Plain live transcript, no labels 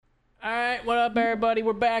right, what up, everybody?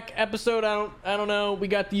 We're back. Episode, I don't know. We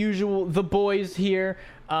got the usual, the boys here.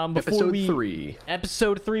 Episode 3.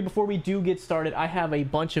 Episode 3. Before we do get started, I have a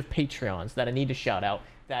bunch of Patreons that I need to shout out.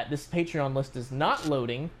 That this Patreon list is not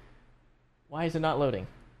loading. Why is it not loading?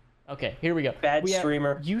 Okay, here we go. Bad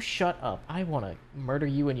streamer. You shut up. I want to murder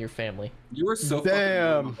you and your family. You were so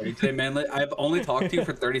Damn. fucking today, man. I've only talked to you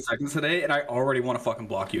for 30 seconds today, and I already want to fucking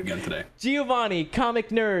block you again today. Giovanni, Comic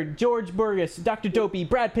Nerd, George Burgess, Dr. Dopey,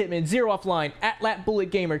 Brad Pittman, Zero Offline, @LatBullet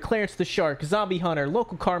Gamer, Clarence the Shark, Zombie Hunter,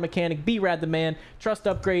 Local Car Mechanic, B-Rad the Man, Trust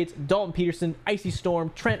Upgrades, Dalton Peterson, Icy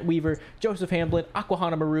Storm, Trent Weaver, Joseph Hamblin,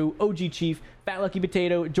 Aquahana Maru, OG Chief, Fat Lucky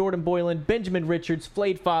Potato, Jordan Boylan, Benjamin Richards,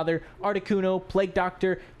 Flayed Father, Articuno, Plague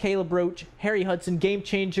Doctor, Caleb Roach, Harry Hudson, Game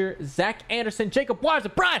Changer, Zach Anderson, Jacob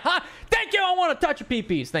Weiser, Brian, thank you, I want to touch your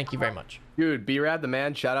pee-pees. Thank you very much. Dude, B-Rad the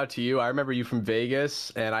Man, shout out to you. I remember you from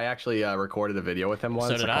Vegas, and I actually recorded a video with him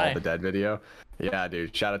once. So did I called the Dead video. Yeah,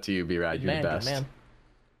 dude, shout out to you, B-Rad. You're the best. Man.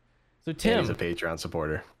 So Tim, and he's a Patreon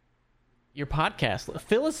supporter. Your podcast,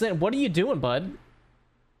 fill us in. What are you doing, bud?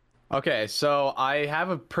 Okay, so I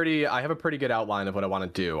have a pretty good outline of what I want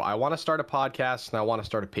to do. I want to start a podcast, and I want to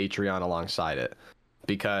start a Patreon alongside it,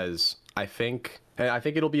 because I think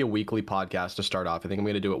it'll be a weekly podcast to start off. I think I'm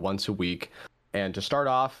going to do it once a week. And to start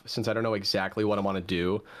off, since I don't know exactly what I want to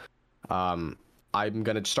do, I'm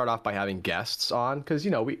going to start off by having guests on, because,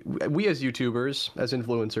 you know, we as YouTubers, as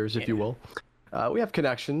influencers, if you will, we have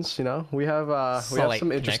connections, you know. We have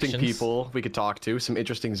some interesting people we could talk to, some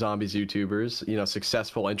interesting zombies YouTubers, you know,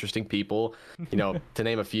 successful, interesting people, you know, to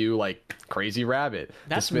name a few, like Crazy Rabbit,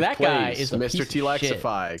 that Smith guy Plays, is a Mr. piece T of shit.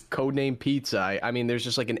 Lexify, Codename Pizza. I mean, there's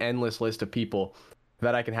just like an endless list of people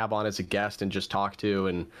that I can have on as a guest and just talk to,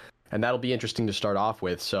 and that'll be interesting to start off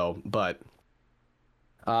with. So, but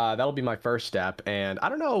that'll be my first step. And I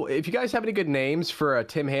don't know if you guys have any good names for a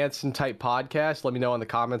Tim Hansen type podcast. Let me know in the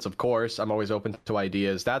comments. Of course, I'm always open to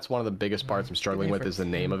ideas. That's one of the biggest parts I'm struggling with, is the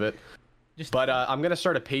name of it. But I'm gonna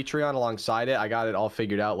start a Patreon alongside it. I got it all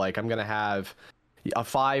figured out. Like, I'm gonna have a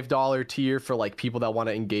 $5 tier for like people that want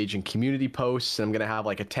to engage in community posts, and I'm gonna have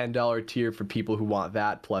like a $10 tier for people who want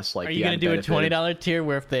that, plus like, are you gonna do a $20 tier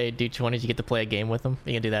where if they do 20s you get to play a game with them?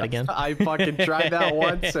 You gonna do that again? I fucking tried that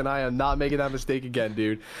once, and I am not making that mistake again,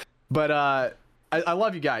 dude. But I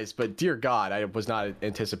love you guys, but dear God, I was not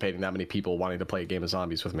anticipating that many people wanting to play a game of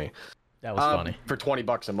zombies with me. That was funny. For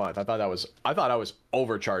 $20 a month. I thought I was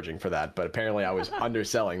overcharging for that, but apparently I was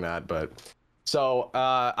underselling that. But so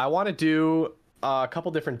I want to do a couple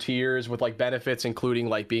different tiers with like benefits, including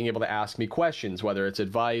like being able to ask me questions, whether it's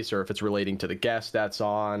advice or if it's relating to the guest that's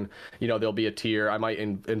on. You know, there'll be a tier. I might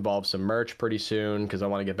involve some merch pretty soon, because I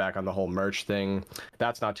want to get back on the whole merch thing.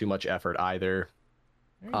 That's not too much effort either.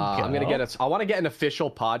 I want to get an official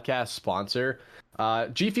podcast sponsor.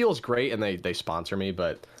 G Fuel's great, and they sponsor me,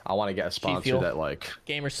 but I want to get a sponsor that like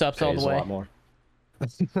gamer subs all the way. A lot more.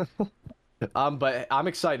 But I'm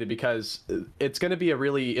excited because it's gonna be a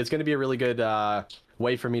really good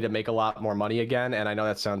way for me to make a lot more money again. And I know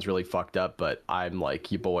that sounds really fucked up, but I'm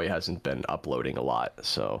like, your boy hasn't been uploading a lot,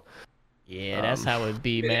 so yeah, that's how it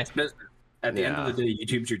be, man. At the end of the day,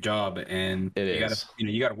 YouTube's your job, and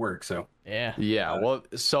you gotta work. So yeah. Well,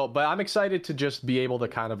 but I'm excited to just be able to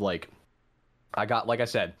kind of like, like I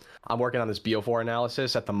said, I'm working on this BO4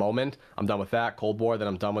 analysis at the moment. I'm done with that, Cold War, then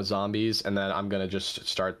I'm done with zombies, and then I'm going to just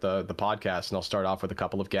start the podcast, and I'll start off with a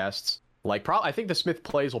couple of guests. Like, I think the Smith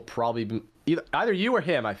Plays will probably be either you or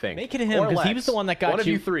him, I think. Make it him, because he was the one that got one of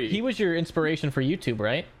you three. He was your inspiration for YouTube,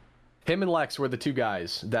 right? Him and Lex were the two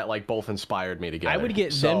guys that like both inspired me together. I would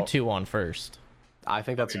get them two on first. I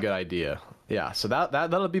think that's a good idea. Yeah, so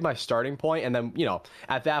that'll be my starting point, and then, you know,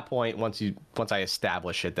 at that point, once I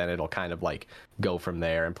establish it, then it'll kind of like go from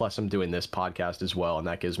there. And plus, I'm doing this podcast as well, and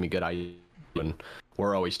that gives me good ideas. And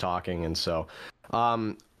we're always talking, and so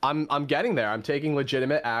I'm getting there. I'm taking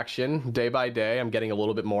legitimate action day by day. I'm getting a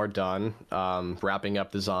little bit more done, wrapping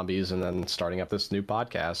up the zombies, and then starting up this new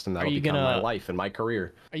podcast, and that'll become my life and my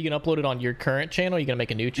career. Are you gonna upload it on your current channel? Or are you gonna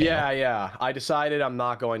make a new channel? Yeah. I decided I'm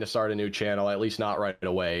not going to start a new channel, at least not right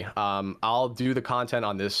away. I'll do the content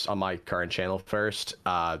on my current channel first,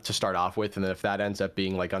 to start off with, and then if that ends up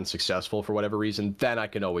being like unsuccessful for whatever reason, then I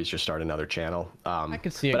can always just start another channel. I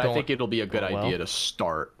can see it. But I think it'll be a good idea to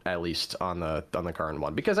start at least on the current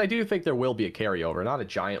one, because I do think there will be a carryover, not a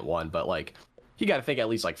giant one, but like, you got to think at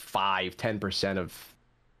least like 5-10% of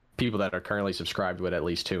people that are currently subscribed would at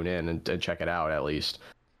least tune in and check it out at least.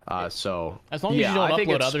 So as long as you don't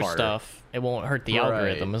upload other stuff, it won't hurt the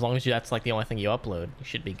algorithm. As long as that's like the only thing you upload, you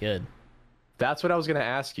should be good. That's what I was gonna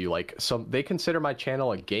ask you. Like, so they consider my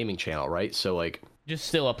channel a gaming channel, right? So like, just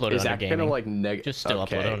still upload it is under that gaming. Kind of like just still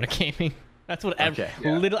upload it under gaming. That's what. Okay.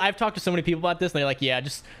 I've talked to so many people about this, and they're like, "Yeah,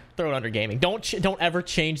 just throw it under gaming. Don't ever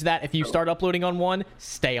change that. If you start uploading on one,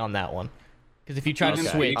 stay on that one. Because if you try to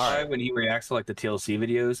switch, when he reacts to like the TLC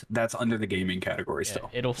videos, that's under the gaming category still.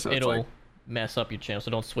 It'll mess up your channel.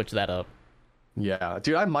 So don't switch that up. Yeah,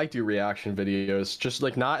 dude, I might do reaction videos, just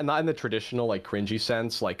like not in the traditional like cringy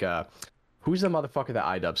sense. Like, who's the motherfucker that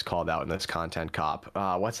iDubbbz called out in this content cop?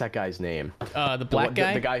 What's that guy's name? The black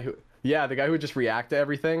guy. The guy who. Yeah, the guy who would just react to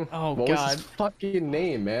everything. Oh, what God. was his fucking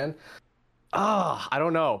name, man? I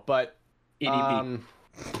don't know, but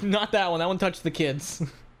Not that one. That one touched the kids.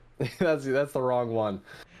 that's the wrong one.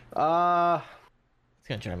 It's gonna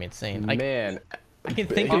drive me insane. Man, I can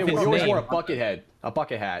think of his he name. always wore a bucket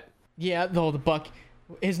hat. Yeah, though the buck.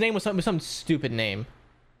 His name was some stupid name.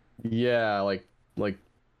 Yeah, like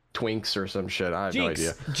Twinks or some shit. I have no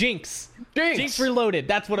idea. Jinx Reloaded.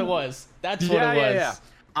 That's what it was. That's what it was. Yeah.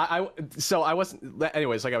 So I wasn't.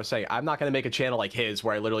 Anyways, like I was saying, I'm not gonna make a channel like his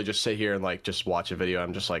where I literally just sit here and like just watch a video.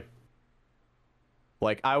 I'm just like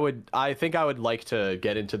I think I would like to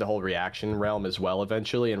get into the whole reaction realm as well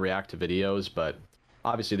eventually and react to videos, but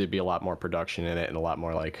obviously there'd be a lot more production in it and a lot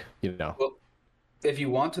more like, you know. Well, if you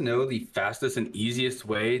want to know the fastest and easiest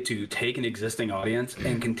way to take an existing audience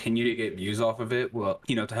and continue to get views off of it, well,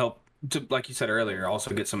 you know, to help to, like you said earlier,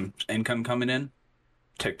 also get some income coming in,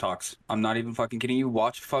 TikToks. I'm not even fucking kidding you.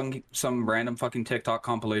 Watch some random fucking TikTok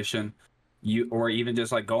compilation, or even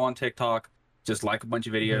just like go on TikTok, just like a bunch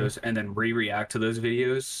of videos, and then react to those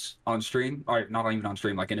videos on stream, or not even on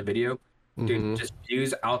stream, like in a video. Dude, just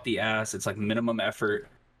views out the ass. It's like minimum effort.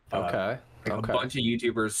 Okay. A bunch of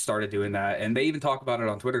YouTubers started doing that, and they even talk about it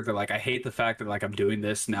on Twitter. They're like, I hate the fact that like I'm doing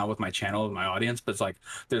this now with my channel and my audience, but it's like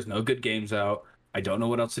there's no good games out. I don't know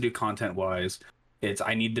what else to do content wise.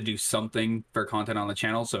 I need to do something for content on the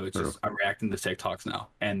channel, so it's just I'm reacting to TikToks now,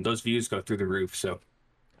 and those views go through the roof. So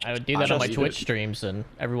I would do that on my Twitch streams, and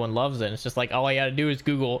everyone loves it. It's just like all I gotta do is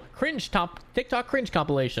Google TikTok cringe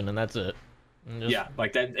compilation, and that's it. Yeah,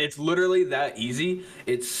 like that. It's literally that easy.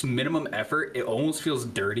 It's minimum effort. It almost feels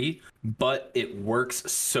dirty, but it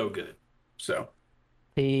works so good. So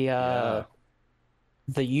the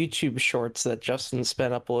YouTube shorts that Justin's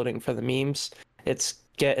been uploading for the memes, it's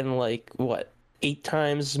getting like what 8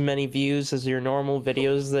 times as many views as your normal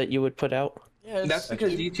videos that you would put out. Yeah, that's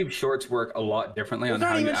because YouTube shorts work a lot differently on how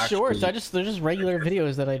how you you actually... shorts. They're just regular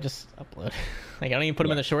videos that I just upload. Like I don't even put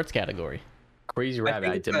them in the shorts category. Crazy Rabbit,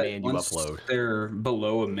 I demand you upload. They're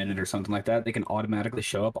below a minute or something like that, they can automatically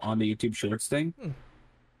show up on the YouTube Shorts thing.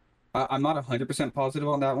 I'm not 100% positive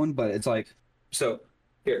on that one, but it's like, so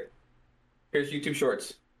here's YouTube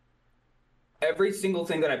Shorts. Every single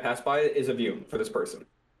thing that I pass by is a view for this person.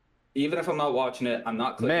 Even if I'm not watching it, I'm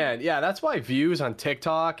not clicking. Man, yeah, that's why views on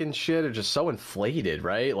TikTok and shit are just so inflated,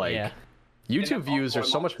 right? Like, YouTube views are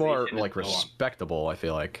so much more like respectable, I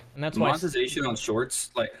feel like. And that's why monetization on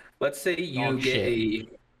shorts, like let's say you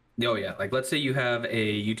let's say you have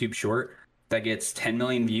a YouTube short that gets 10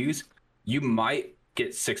 million views, you might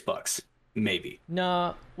get $6, maybe.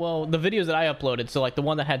 Nah, well, the videos that I uploaded, so like the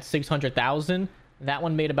one that had 600,000, that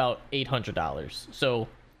one made about $800. So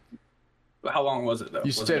how long was it though?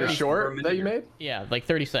 You said a short that you made? Yeah, like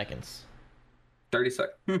 30 seconds. 30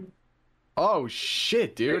 seconds. Oh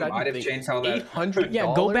shit, dude! I might have changed how that. $800.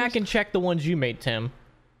 Yeah, go back and check the ones you made, Tim,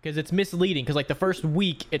 because it's misleading. Because like the first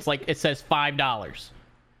week, it's like it says $5,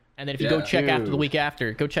 and then if you go check after the week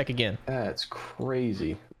after, go check again. That's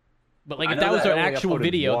crazy. But like if that was an actual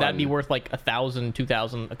video, that'd be worth like $1,000,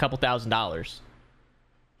 $2,000, a couple $1,000.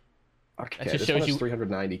 Okay, that just shows you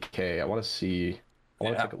 390K. I want to see. I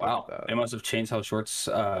want to take a look at that. They must have changed how shorts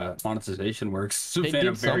monetization works in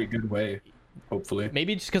a very good way. Hopefully.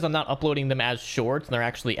 Maybe just because I'm not uploading them as shorts and they're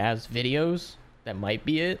actually as videos. That might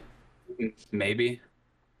be it. Maybe.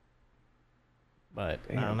 But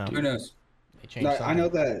I don't know. Who knows? I know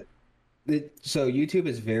that. So YouTube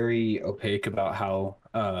is very opaque about how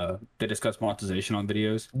they discuss monetization on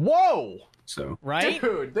videos. Whoa! So right,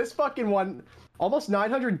 dude, this fucking one, almost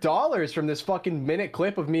 $900 from this fucking minute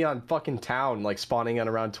clip of me on fucking town, like spawning at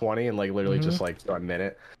around 20 and like literally just like a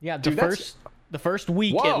minute. Yeah, dude, the first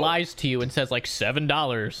week it lies to you and says like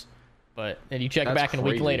 $7, but then you check back in a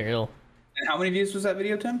week later, it'll. And how many views was that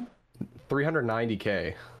video, Tim?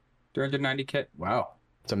 390K. 390K. Wow.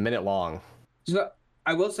 It's a minute long. So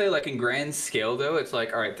I will say, like in grand scale, though, it's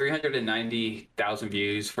like, all right, 390,000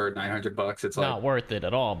 views for $900. It's like not worth it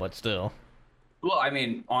at all, but still. Well, I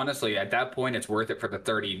mean, honestly, at that point, it's worth it for the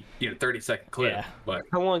 30-second clip. Yeah. But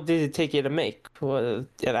how long did it take you to make? What,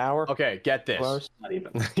 an hour? Okay, get this. 2 hours? Not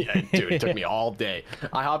even. Yeah, dude, it took me all day.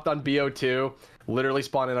 I hopped on BO2, literally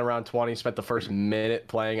spawned in around 20, spent the first minute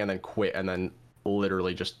playing, and then quit, and then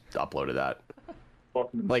literally just uploaded that.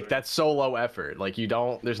 Like, that's so low effort. Like,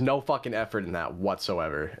 there's no fucking effort in that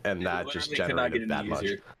whatsoever, and that just generated that much.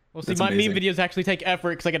 Well, see, my meme videos actually take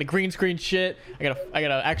effort because I got a green screen shit. I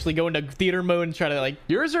gotta actually go into theater mode and try to like.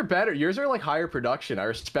 Yours are better. Yours are like higher production. I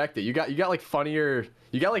respect it. You got like funnier.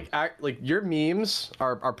 You got like your memes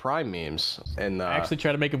are prime memes, and I actually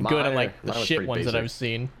try to make them good on like the shit ones that I've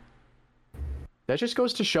seen. That just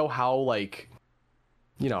goes to show how like,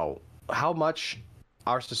 how much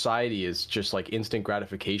our society is just like instant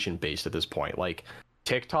gratification based at this point. Like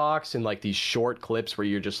TikToks and like these short clips where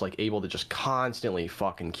you're just like able to just constantly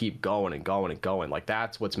fucking keep going and going and going. Like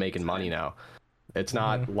that's what's making money now. It's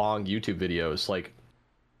not long YouTube videos. Like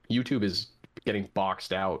YouTube is getting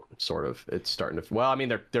boxed out, sort of. It's starting to. Well, I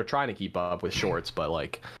mean, they're trying to keep up with shorts, but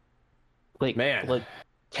like man, like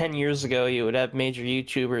 10 years ago, you would have major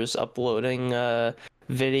YouTubers uploading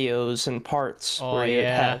videos and parts. Oh where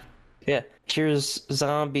yeah. Yeah, here's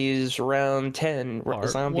zombies round 10,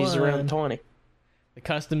 zombies round 20. The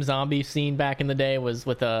custom zombie scene back in the day was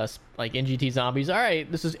with like NGT zombies. All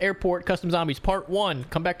right, this is Airport Custom Zombies Part 1.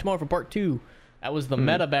 Come back tomorrow for Part 2. That was the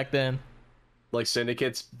meta back then. Like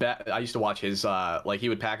Syndicate's I used to watch his like he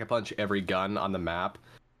would pack a punch every gun on the map,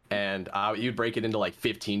 and you'd break it into like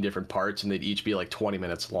 15 different parts, and they'd each be like 20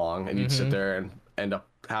 minutes long, and you'd sit there and end up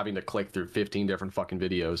having to click through 15 different fucking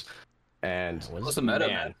videos. And what's the meta,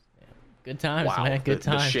 man? Good times, man. Good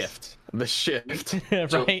times. The shift.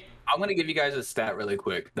 Right. So, I'm gonna give you guys a stat really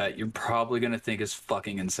quick that you're probably gonna think is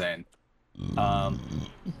fucking insane.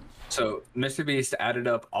 So Mr. Beast added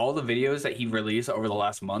up all the videos that he released over the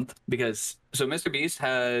last month because Mr. Beast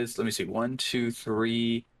has, let me see, 1, 2,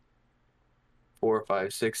 3, 4,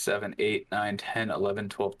 5, 6, 7, 8, 9, 10, 11,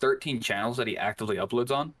 12, 13 channels that he actively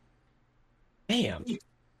uploads on. Damn.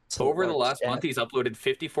 Over the last month, he's uploaded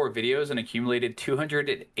 54 videos and accumulated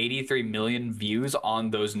 283 million views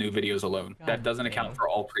on those new videos alone. That doesn't account for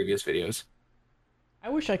all previous videos. I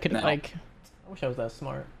wish I could I wish I was that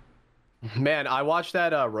smart. Man, I watched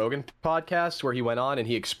that Rogan podcast where he went on and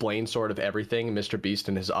he explained sort of everything Mr. Beast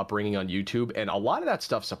and his upbringing on YouTube, and a lot of that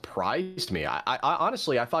stuff surprised me. I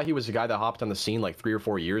honestly, I thought he was a guy that hopped on the scene like 3 or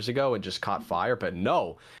 4 years ago and just caught fire, but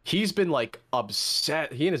no, he's been like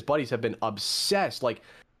obsessed. He and his buddies have been obsessed, like,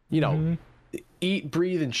 eat,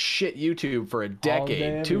 breathe, and shit YouTube for a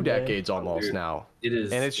decade, 2 decades almost now. It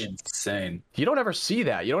is, and it's insane. You don't ever see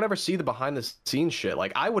that. You don't ever see the behind the scenes shit.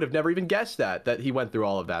 Like, I would have never even guessed that he went through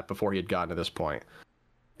all of that before he had gotten to this point.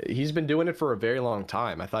 He's been doing it for a very long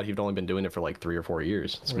time. I thought he'd only been doing it for like 3 or 4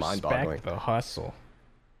 years. It's mind-boggling. The hustle.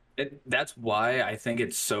 That's why I think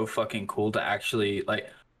it's so fucking cool to actually, like,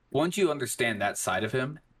 once you understand that side of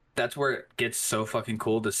him, that's where it gets so fucking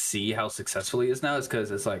cool to see how successful he is now, is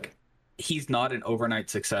because it's like, he's not an overnight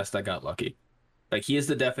success that got lucky. Like, he is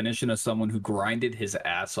the definition of someone who grinded his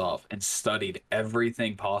ass off and studied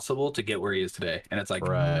everything possible to get where he is today. And it's like, all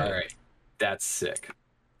right, that's sick.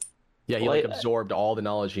 Yeah, he like absorbed all the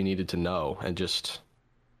knowledge he needed to know and just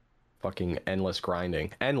fucking endless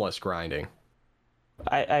grinding.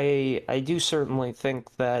 I do certainly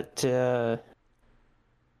think that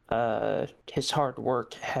his hard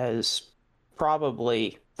work has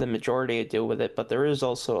probably the majority to do with it, but there is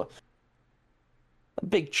also a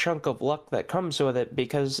big chunk of luck that comes with it,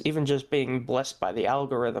 because even just being blessed by the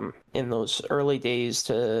algorithm in those early days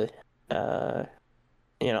to,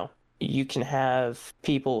 you can have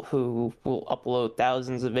people who will upload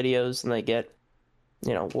thousands of videos and they get,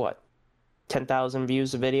 10,000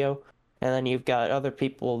 views a video. And then you've got other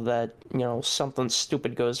people that, something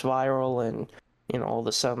stupid goes viral and, all of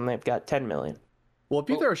a sudden they've got 10 million. Well, if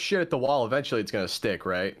you throw shit at the wall, eventually it's going to stick,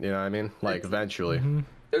 right? You know what I mean? Like, eventually.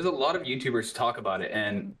 There's a lot of YouTubers talk about it,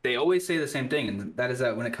 and they always say the same thing, and that is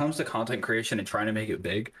that when it comes to content creation and trying to make it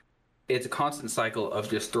big, it's a constant cycle of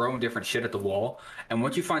just throwing different shit at the wall. And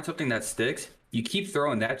once you find something that sticks, you keep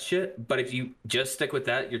throwing that shit, but if you just stick with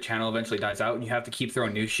that, your channel eventually dies out, and you have to keep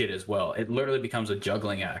throwing new shit as well. It literally becomes a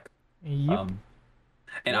juggling act. Yep.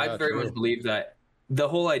 And I very much believe that the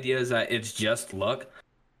whole idea is that it's just luck.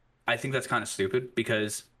 I think that's kind of stupid,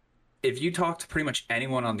 because if you talk to pretty much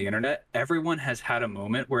anyone on the internet, everyone has had a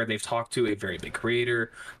moment where they've talked to a very big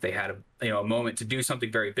creator. They had a moment to do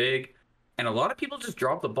something very big, and a lot of people just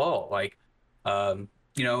drop the ball. Like,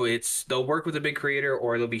 they'll work with a big creator,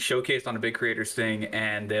 or they'll be showcased on a big creator's thing,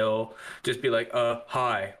 and they'll just be like,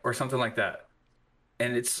 hi, or something like that.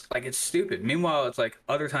 And it's like, it's stupid. Meanwhile, it's like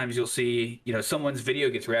other times you'll see, someone's video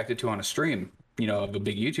gets reacted to on a stream, of a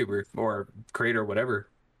big YouTuber or creator or whatever.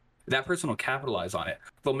 That person will capitalize on it.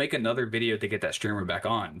 They'll make another video to get that streamer back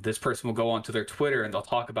on. This person will go onto their Twitter and they'll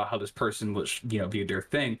talk about how this person was, viewed their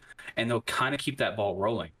thing, and they'll kind of keep that ball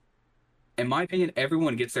rolling. in my opinion,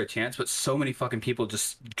 everyone gets their chance, but so many fucking people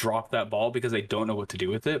just drop that ball because they don't know what to do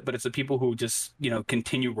with it. But it's the people who just,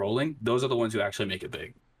 continue rolling. Those are the ones who actually make it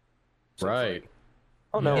big. So Right.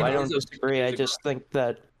 Oh no, Yeah. I It don't is a disagree. I music just think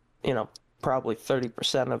that, probably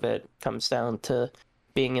 30% of it comes down to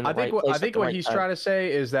being in the right place I at think the what right he's time. trying to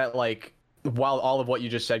say is that like while all of what you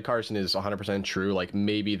just said, Carson, is 100% true, like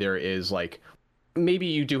maybe there is like maybe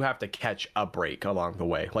you do have to catch a break along the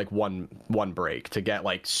way, like one break to get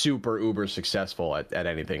like super uber successful at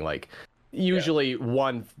anything. Like usually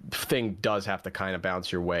one thing does have to kind of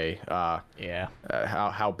bounce your way. Yeah.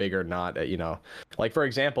 How big or not, like for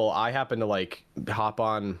example, I happened to like hop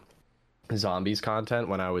on zombies content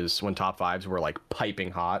when top fives were like piping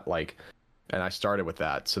hot, like, and I started with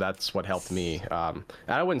that, so that's what helped me. And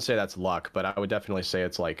I wouldn't say that's luck, but I would definitely say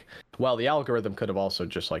it's like, well, the algorithm could have also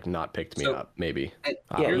just like not picked me up, maybe. Yeah,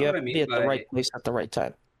 Here's you what have I to be mean at the by right place at the right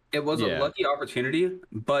time. it was a Yeah. lucky opportunity,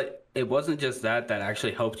 but it wasn't just that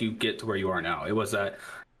actually helped you get to where you are now. It was that,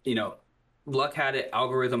 luck had it,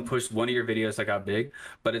 algorithm pushed one of your videos that got big,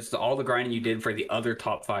 but it's all the grinding you did for the other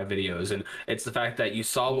top 5 videos. And it's the fact that you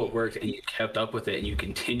saw what worked and you kept up with it and you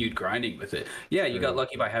continued grinding with it. Yeah, you got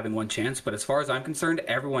lucky by having one chance, but as far as I'm concerned,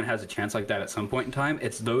 everyone has a chance like that at some point in time.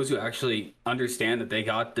 It's those who actually understand that they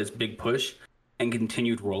got this big push and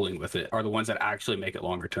continued rolling with it are the ones that actually make it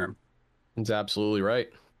longer term. It's absolutely right.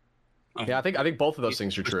 Yeah, I think both of those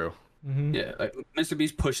things are true. Mm-hmm. Yeah, like Mr.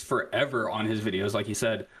 Beast pushed forever on his videos, like he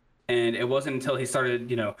said. And it wasn't until he started,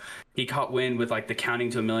 he caught wind with like the counting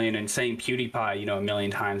to a million and saying PewDiePie, a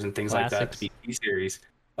million times and things like that to Classics. be series.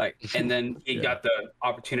 Like, and then he Yeah. got the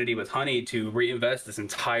opportunity with Honey to reinvest this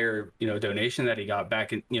entire, donation that he got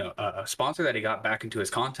back in, a sponsor that he got back into his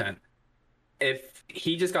content. If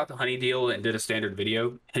he just got the Honey deal and did a standard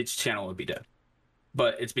video, his channel would be dead.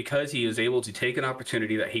 But it's because he was able to take an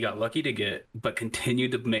opportunity that he got lucky to get, but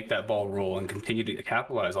continued to make that ball roll and continue to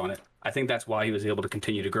capitalize on it. I think that's why he was able to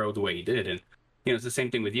continue to grow the way he did. And, it's the same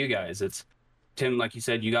thing with you guys. It's Tim, like you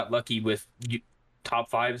said, you got lucky with top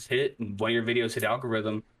fives hit and one of your videos hit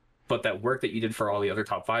algorithm, but that work that you did for all the other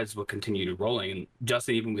top fives will continue to rolling. And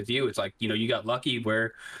Justin, even with you, it's like, you got lucky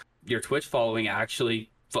where your Twitch following actually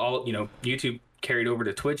YouTube carried over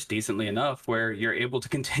to Twitch decently enough where you're able to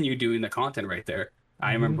continue doing the content right there.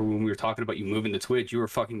 I remember when we were talking about you moving to Twitch, you were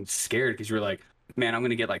fucking scared because you were like, man, I'm going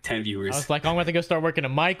to get like 10 viewers. I was like, I'm going to go start working at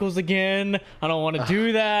Michael's again. I don't want to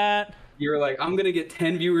do that. You were like, I'm going to get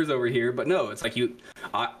 10 viewers over here. But no, it's like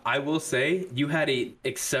I will say you had a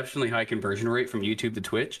exceptionally high conversion rate from YouTube to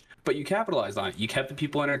Twitch, but you capitalized on it. You kept the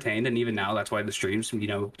people entertained. And even now, that's why the streams,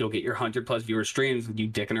 you'll get your 100+ viewer streams with you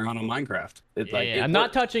dicking around on Minecraft. I'm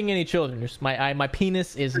not touching any children. Just my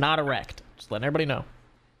penis is not erect. Just letting everybody know.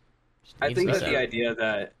 I think that the idea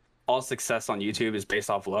that all success on YouTube is based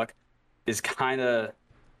off luck is kind of,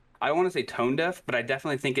 I don't want to say tone deaf, but I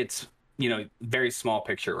definitely think it's, very small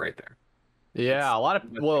picture right there. Yeah, a lot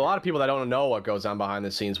of people that don't know what goes on behind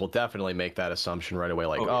the scenes will definitely make that assumption right away.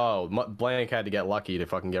 Like, blank had to get lucky to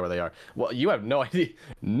fucking get where they are. Well, you have no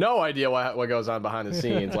idea what goes on behind the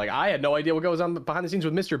scenes. Like, I had no idea what goes on behind the scenes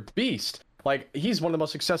with Mr. Beast. Like, he's one of the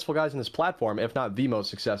most successful guys on this platform, if not the most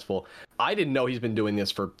successful. I didn't know he's been doing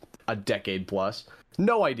this for a decade plus.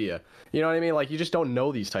 No idea. You know what I mean? Like, you just don't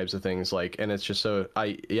know these types of things. Like, and it's just so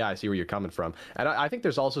I see where you're coming from. And I think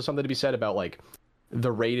there's also something to be said about like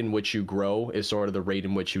the rate in which you grow is sort of the rate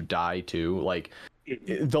in which you die too. Like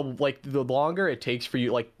the longer it takes for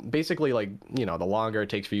you, like basically like, the longer it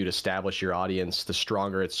takes for you to establish your audience, the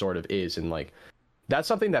stronger it sort of is. And like, that's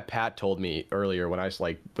something that Pat told me earlier when I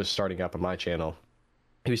was starting up on my channel.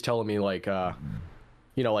 He was telling me like,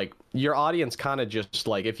 like your audience kind of just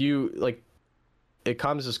like, if you like, it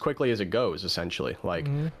comes as quickly as it goes, essentially. Like,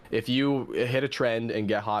 if you hit a trend and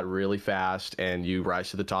get hot really fast and you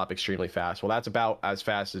rise to the top extremely fast, well, that's about as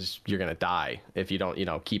fast as you're going to die if you don't,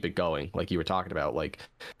 keep it going, like you were talking about, like,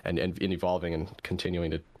 and evolving and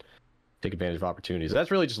continuing to take advantage of opportunities.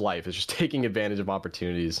 That's really just life. It's just taking advantage of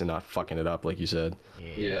opportunities and not fucking it up, like you said.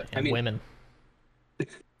 Yeah. And women.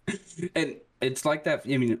 And it's like that.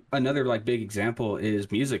 I mean, another like big example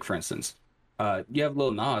is music, for instance. You have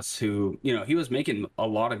Lil Nas, who, he was making a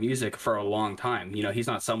lot of music for a long time. He's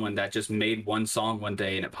not someone that just made one song one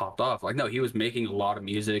day and it popped off. Like, no, he was making a lot of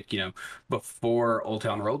music, before Old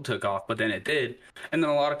Town Road took off, but then it did. And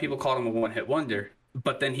then a lot of people called him a one-hit wonder.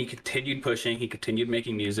 But then he continued pushing, he continued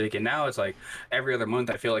making music, and now it's like every other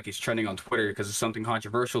month I feel like he's trending on Twitter because of something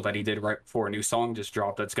controversial that he did right before a new song just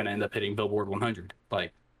dropped that's going to end up hitting Billboard 100.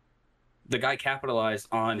 Like, the guy capitalized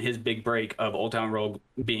on his big break of Old Town Road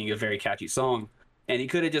being a very catchy song, And he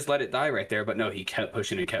could have just let it die right there, but no, he kept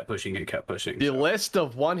pushing and kept pushing and kept pushing. The list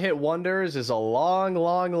of one-hit wonders is a long,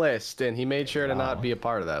 long list, and he made sure to not be a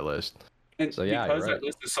part of that list. And So yeah, because you're right. that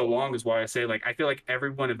list is so long is why I say, like, I feel like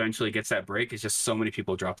everyone eventually gets that break. It's just so many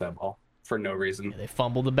people drop that ball for no reason. They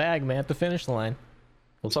fumbled the bag, man, at the finish line.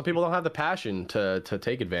 Well, some people don't have the passion to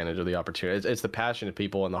take advantage of the opportunity. It's the passionate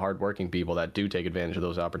people and the hardworking people that do take advantage of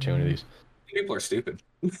those opportunities. People are stupid.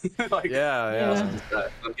 Like, Yeah.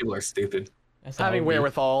 some people are stupid. That's how Having it be.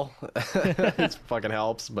 wherewithal it fucking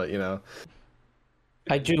helps, but you know.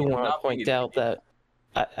 I do want to Not point being- out that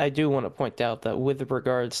I do want to point out that with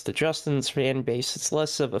regards to Justin's fan base, it's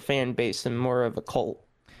less of a fan base and more of a cult.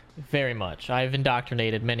 Very much. I've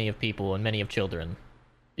indoctrinated many of people and many of children.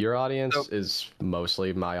 Your audience is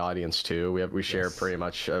mostly my audience too. We share Yes. pretty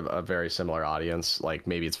much a very similar audience. Like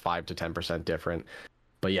maybe it's 5 to 10% different.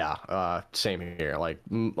 But yeah, same here. Like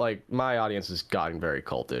my audience has gotten very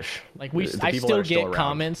cultish. Like The I people still that are get around.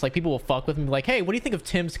 comments, like people will fuck with me, like, "Hey, what do you think of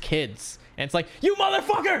Tim's kids?" And it's like, "You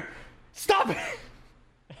motherfucker, stop it!"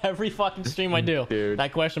 Every fucking stream I do, Dude.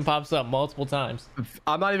 that question pops up multiple times.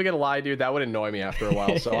 I'm not even gonna lie, dude. That would annoy me after a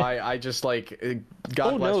while. So I just like,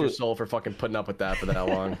 God Oh, bless no. your soul for fucking putting up with that for that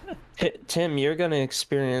long. Tim, you're gonna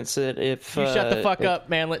experience it if You shut the fuck if- up,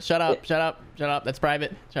 man. Shut up. That's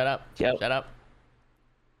private. Shut up. Yep. Shut up.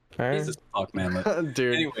 All right. Jesus fuck, man.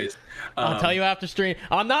 Dude. Anyways, I'll tell you after stream.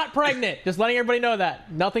 I'm not pregnant. Just letting everybody know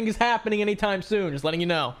that nothing is happening anytime soon. Just letting you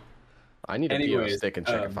know. I need to pee on a Anyways, stick and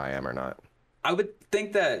check if I am or not. I would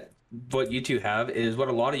think that what you two have is what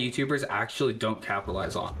a lot of YouTubers actually don't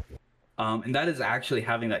capitalize on. And that is actually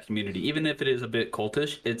having that community. Even if it is a bit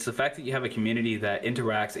cultish, it's the fact that you have a community that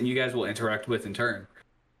interacts and you guys will interact with in turn.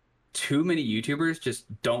 Too many YouTubers just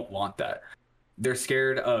don't want that. They're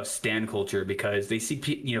scared of stan culture because they see,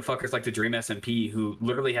 fuckers like the Dream SMP who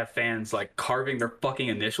literally have fans like carving their fucking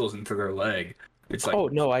initials into their leg. It's like, Oh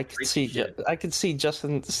no, I could see shit.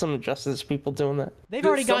 some of Justin's people doing that. They've Dude,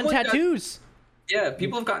 already gotten someone got- tattoos. yeah,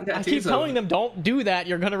 people have gotten I tattoos. keep telling of- them, don't do that.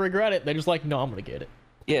 You're gonna regret it. They're just like, no, I'm gonna get it.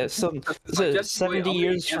 Yeah, so just 70 wait,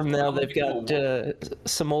 years I'll from be- now, I'll they've be got cool.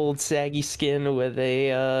 some old saggy skin with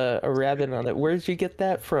a rabbit on it. Where'd you get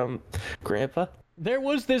that from, Grandpa? There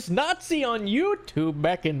was this Nazi on YouTube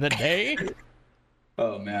back in the day.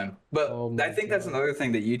 Oh man, but Oh my I think that's another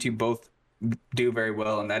thing that YouTube both do very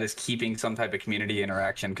well, and that is keeping some type of community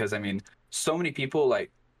interaction. Because I mean, so many people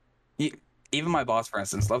like, even my boss, for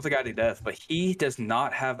instance, loves the guy to death, but he does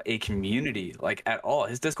not have a community like at all.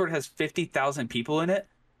 His Discord has 50,000 people in it,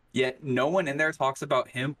 yet no one in there talks about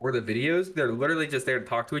him or the videos. They're literally just there to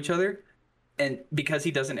talk to each other, and because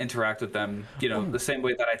he doesn't interact with them, the same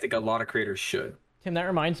way that I think a lot of creators should. Tim, that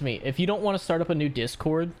reminds me, if you don't want to start up a new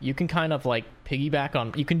Discord, you can kind of like piggyback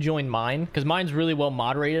on, you can join mine, because mine's really well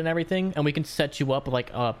moderated and everything, and we can set you up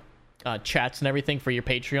like chats and everything for your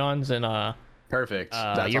Patreons and Perfect.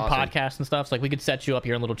 That's your awesome. podcast and stuff. So like we could set you up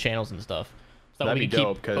your own little channels and stuff. So That'd we be can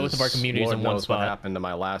dope keep because both of our communities Lord in one knows what spot. happened to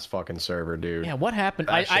my last fucking server, dude. Yeah, what happened?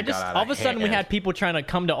 That I shit just got out all of a of sudden we hand. had people trying to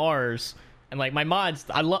come to ours, and like my mods,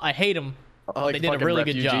 I hate them. Like They did a fucking really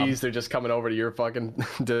good job. refugees, they're just coming over to your fucking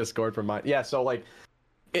Discord from mine. Yeah, so like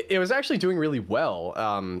it was actually doing really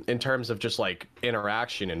well in terms of just like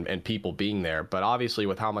interaction and people being there. But obviously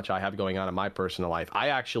with how much I have going on in my personal life, I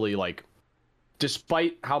actually like,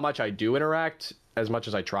 despite how much I do interact, as much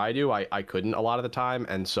as I try to, I couldn't a lot of the time.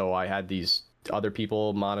 And so I had these other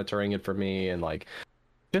people monitoring it for me, and like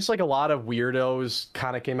just like a lot of weirdos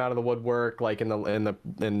kind of came out of the woodwork, like in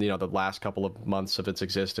the last couple of months of its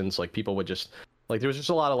existence. Like people would just like, there was just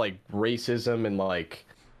a lot of like racism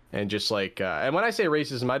and just like and when I say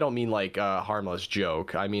racism, I don't mean like a harmless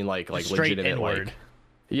joke. I mean like Straight legitimate N-word. like,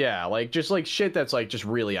 yeah, like just like shit that's like just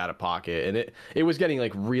really out of pocket. And it was getting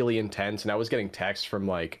like really intense, and I was getting texts from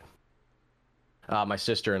like my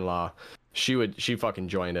sister-in-law. She fucking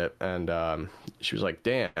joined it, and she was like,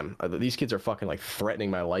 damn, these kids are fucking like threatening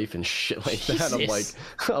my life and shit like that. Jesus.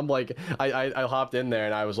 I'm like I hopped in there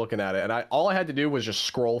and I was looking at it, and all I had to do was just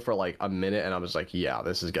scroll for like a minute, and I was like, yeah,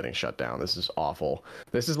 this is getting shut down. This is awful.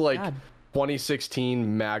 This is like God.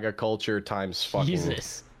 2016 MAGA culture times fucking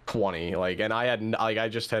Jesus. 20. Like, and I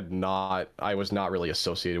was not really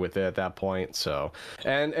associated with it at that point. So,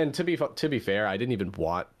 and to be fair, I didn't even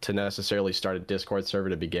want to necessarily start a Discord server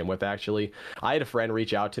to begin with. Actually, I had a friend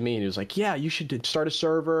reach out to me, and he was like, yeah, you should start a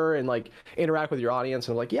server and like interact with your audience.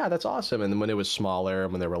 And I'm like, yeah, that's awesome. And then when it was smaller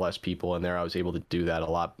and when there were less people in there, I was able to do that a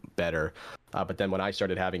lot better. But then when I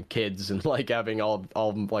started having kids and like having all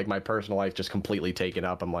like my personal life just completely taken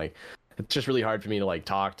up, I'm like, it's just really hard for me to like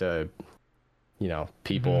talk to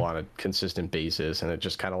people on a consistent basis, and it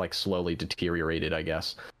just kind of like slowly deteriorated, I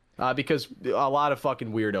guess. because a lot of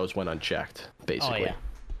fucking weirdos went unchecked, Oh basically. yeah.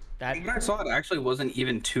 That When I saw it, actually wasn't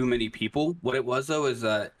even too many people. What it was though is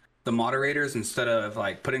that the moderators, instead of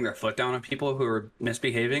like putting their foot down on people who were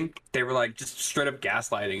misbehaving, they were like just straight up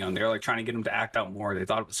gaslighting them. They were like trying to get them to act out more. They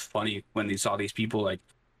thought it was funny when they saw these people like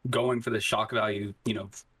going for the shock value,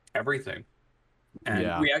 everything. And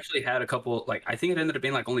Yeah. we actually had a couple, like I think it ended up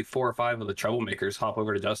being like only 4 or 5 of the troublemakers hop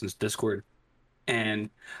over to Justin's Discord, and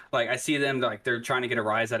like I see them like they're trying to get a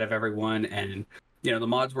rise out of everyone, and the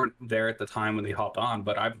mods weren't there at the time when they hopped on,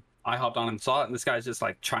 but I hopped on and saw it, and this guy's just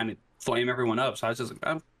like trying to flame everyone up. So I was just like,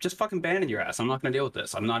 I'm just fucking banning your ass. I'm not gonna deal with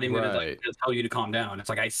this. I'm not even gonna Right. tell you to calm down. It's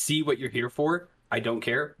like I see what you're here for. I don't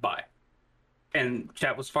care. Bye. And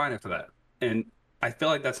chat was fine after that. And I feel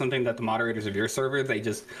like that's something that the moderators of your server they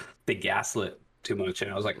gaslit too much,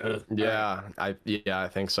 and I was like, ugh. Yeah, I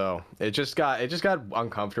think so. It just got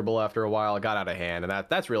uncomfortable after a while. It got out of hand, and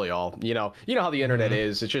that's really all. You know how the internet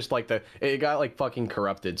is. It's just like it got like fucking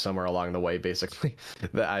corrupted somewhere along the way, basically.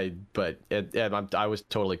 I was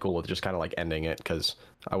totally cool with just kind of like ending it because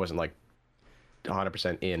I wasn't like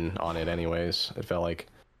 100% in on it anyways. It felt like.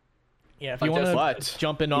 Yeah, if you want to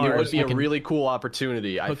jump in ours, it would be a fucking really cool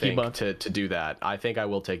opportunity, I cookie think, buck. to do that. I think I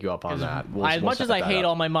will take you up on that. As much as I hate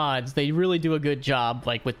all my mods, they really do a good job,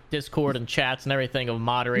 like with Discord and chats and everything, of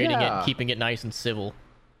moderating it Yeah. and keeping it nice and civil.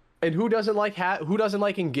 And who doesn't like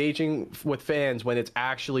engaging with fans when it's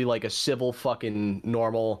actually like a civil fucking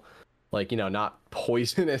normal, like, not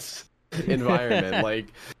poisonous environment.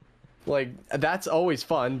 like that's always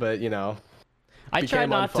fun, but I try became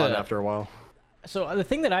not unfun to. after a while. So the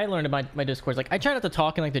thing that I learned in my Discord is like I try not to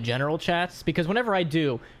talk in like the general chats, because whenever I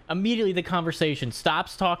do, immediately the conversation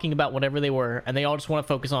stops talking about whatever they were and they all just want to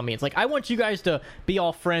focus on me. It's like I want you guys to be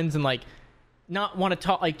all friends and like not want to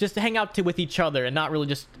talk, like just hang out with each other and not really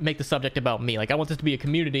just make the subject about me. Like I want this to be a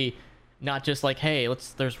community, not just like, hey,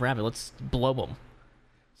 there's Rabb1t, let's blow them.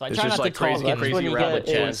 So I It's try just not like to talk. crazy That's when you Rabb1t get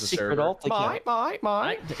a joins the secret server. alt account.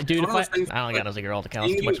 My. Dude, One of those things, I don't got no secret alt account.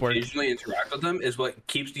 It's Seeing too much you work. occasionally interact with them is what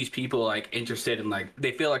keeps these people like interested in, like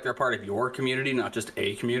they feel like they're part of your community, not just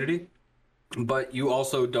a community. But you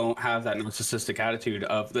also don't have that narcissistic attitude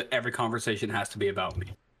of that every conversation has to be about me.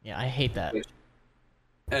 Yeah, I hate that.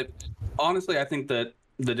 And honestly, I think that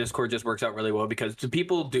the Discord just works out really well because the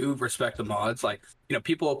people do respect the mods. Like,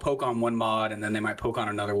 people will poke on one mod and then they might poke on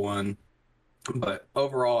another one. But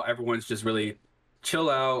overall, everyone's just really chill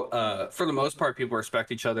out. For the most part, people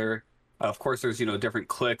respect each other. Of course, there's, different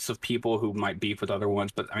cliques of people who might beef with other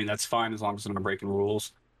ones, but I mean, that's fine as long as they're not breaking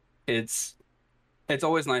rules. It's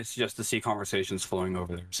always nice just to see conversations flowing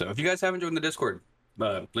over there. So if you guys haven't joined the Discord,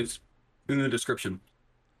 links in the description.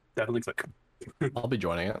 Definitely click. I'll be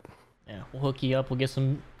joining it. Yeah, we'll hook you up. We'll get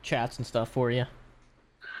some chats and stuff for you.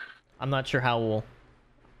 I'm not sure how we'll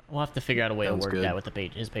have to figure out a way Sounds to work good. that with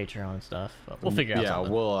his Patreon and stuff. But we'll figure out Yeah,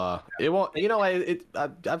 something. we'll. It won't.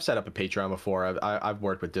 I've set up a Patreon before. I've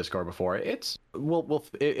worked with Discord before. It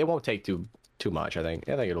won't take too much. I think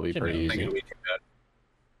it'll be Should pretty be. I think easy. it'll be too bad.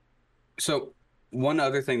 So one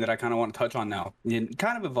other thing that I kind of want to touch on now, it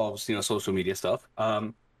kind of involves social media stuff.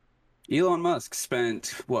 Elon Musk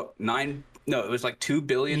spent it was like $2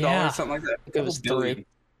 billion, Yeah. something like that. It was billion,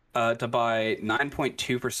 to buy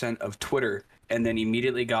 9.2% of Twitter, and then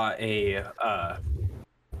immediately got a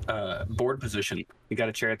board position. He got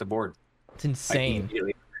a chair at the board. It's insane.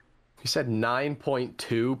 Immediately. You said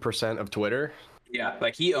 9.2% of Twitter. Yeah,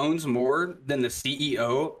 like he owns more than the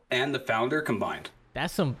CEO and the founder combined.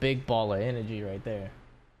 That's some big ball of energy right there.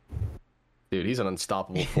 Dude, he's an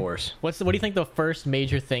unstoppable force. What do you think the first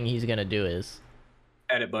major thing he's gonna do is?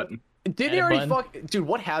 Edit button. Did he Edit already button? Dude,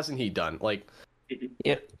 what hasn't he done? Like,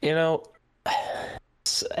 Yeah,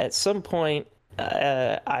 at some point,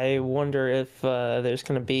 I wonder if there's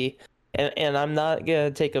going to be, and I'm not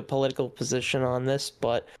going to take a political position on this,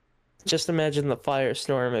 but just imagine the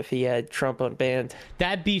firestorm if he had Trump unbanned.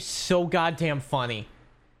 That'd be so goddamn funny.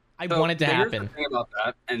 I So, want it to but here's happen. The thing about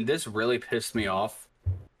that, and this really pissed me off,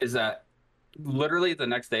 is that literally the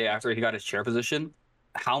next day after he got his chair position,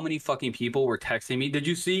 how many fucking people were texting me, did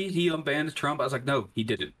you see he unbanned Trump? I was like, no, he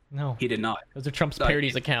didn't. No, He did not. those are Trump's Like,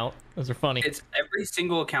 parodies account. Those are funny. It's every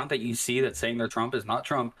single account that you see that's saying they're Trump is not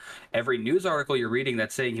Trump. Every news article you're reading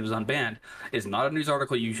that's saying he was unbanned is not a news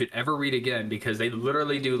article you should ever read again, because they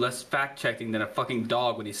literally do less fact checking than a fucking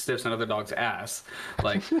dog when he sniffs another dog's ass.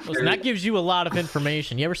 Like, Listen, that gives you a lot of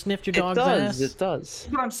information. You ever sniffed your It dog's does. ass? It does.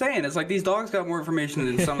 That's what I'm saying. It's like these dogs got more information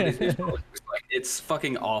than some of these news articles. Like, it's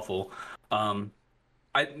fucking awful.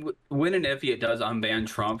 When and if he does unban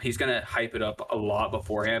Trump, he's gonna hype it up a lot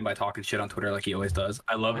beforehand by talking shit on Twitter like he always does.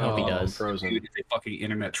 I love I how hope he Elon does. Frozen. Dude is a fucking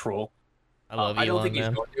internet troll. I love I don't Elon, think he's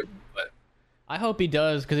man. going to, but I hope he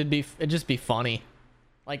does, because it'd just be funny.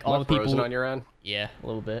 Like all Am I the people. frozen on your end? Yeah, a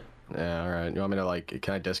little bit. Yeah, all right. You want me to like?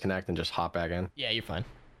 Can I disconnect and just hop back in? Yeah, you're fine.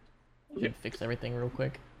 You can fix everything real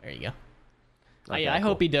quick. There you go. Okay, I cool.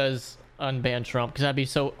 hope he does unban Trump, because that'd be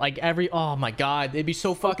so like oh my god, it'd be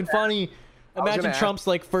so fucking funny. Imagine gonna Trump's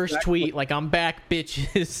like first tweet, like I'm back,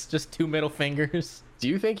 bitches, just 2 middle fingers. Do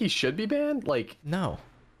you think he should be banned? Like, No.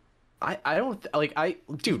 I don't like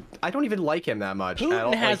dude, I don't even like him that much. Putin at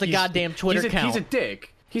all. has Like, a goddamn Twitter account. He's a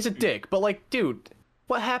dick. He's a dick. But like, dude,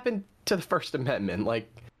 what happened to the First Amendment? Like,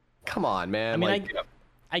 come on, man. I mean, like,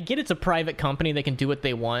 I get it's a private company; they can do what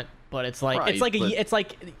they want, but it's like Right,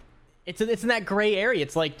 it's in that gray area.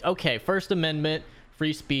 It's like, okay, First Amendment,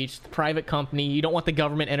 free speech, private company. You don't want the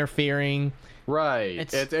government interfering.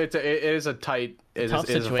 right. It is a tight, Tough it is a fine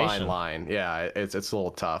situation. line. Yeah, it's a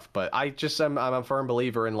little tough. But I'm a firm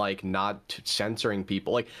believer in like not censoring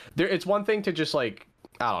people. Like, it's one thing to just like,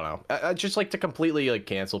 I don't know, just like to completely like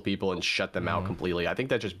cancel people and shut them out completely. I think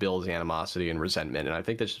that just builds animosity and resentment, and I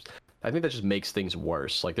think that just makes things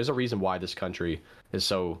worse. Like, there's a reason why this country is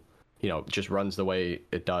so, just runs the way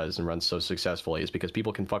it does and runs so successfully, is because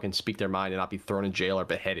people can fucking speak their mind and not be thrown in jail or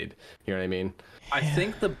beheaded. You know what I mean? I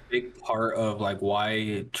think the big part of like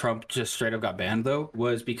why Trump just straight up got banned though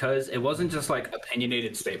was because it wasn't just like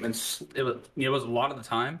opinionated statements. It was a lot of the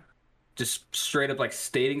time just straight up like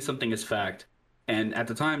stating something as fact. And at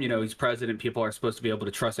the time, he's president, people are supposed to be able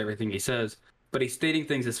to trust everything he says, but he's stating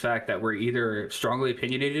things as fact that were either strongly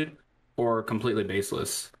opinionated or completely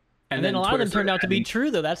baseless. And then a lot of them Twitter turned out to be started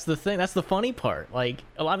true, though. That's the thing. That's the funny part. Like,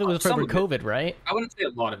 a lot of it was Some for of it. COVID, right? I wouldn't say a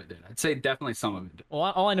lot of it did. I'd say definitely some of it did. Well,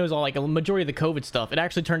 all I know is a majority of the COVID stuff. It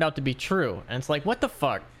actually turned out to be true, and it's like, what the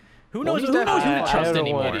fuck? Who knows? he's Who knows who definitely to a trust I don't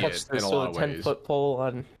anymore? want to Idiot touch in this a with lot a of 10-foot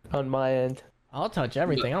pole on my end. I'll touch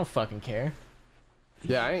everything. I don't fucking care.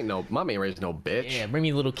 Yeah, mommy raised no bitch. Yeah, bring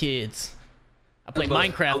me little kids. I play Look,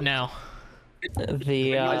 Minecraft now.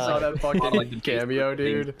 The I saw that fucking like, cameo,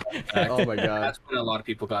 dude. Oh my god. That's when a lot of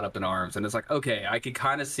people got up in arms, and it's like, okay, I could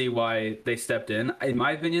kind of see why they stepped in. In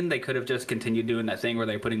my opinion, they could have just continued doing that thing where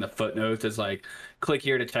they're putting the footnotes as like, click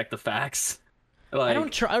here to check the facts. Like, I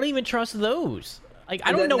don't even trust those. Like, I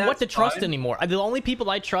And don't then know what to that's trust fine. anymore. The only people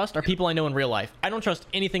I trust are people I know in real life. I don't trust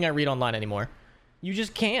anything I read online anymore. You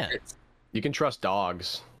just can't. You can trust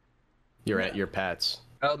dogs. Your pets.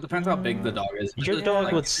 Well, it depends how big the dog is. If your it's dog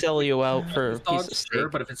like would sell you out for a dog, piece of sure,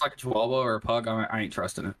 steak. but if it's like a Chihuahua or a pug, I ain't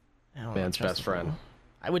trusting it. I don't Man's trust best them. friend.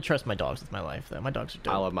 I would trust my dogs with my life, though. My dogs are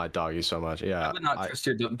dope. I love my doggy so much. Yeah. I would not trust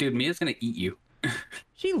your dog. Dude, Mia's gonna eat you.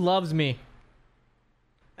 She loves me.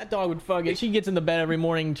 That dog would fuck it. She gets in the bed every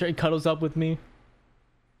morning and cuddles up with me.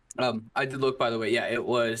 I did look, by the way. Yeah, it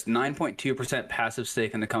was 9.2% passive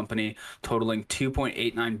stake in the company, totaling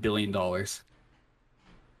 $2.89 billion.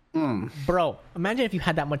 Bro, imagine if you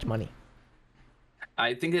had that much money.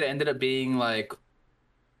 I think it ended up being like,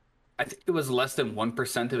 I think it was less than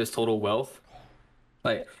 1% of his total wealth.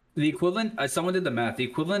 Like, the equivalent, someone did the math, the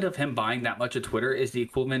equivalent of him buying that much of Twitter is the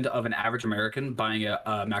equivalent of an average American buying a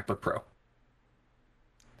MacBook Pro.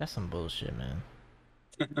 That's some bullshit, man.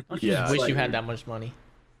 Don't Yeah, just wish like- you had that much money.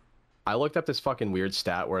 I looked up this fucking weird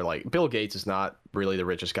stat where like Bill Gates is not really the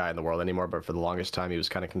richest guy in the world anymore, but for the longest time he was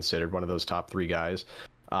kind of considered one of those top 3 guys.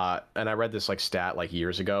 And I read this like stat like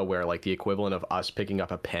years ago where like the equivalent of us picking up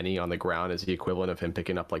a penny on the ground is the equivalent of him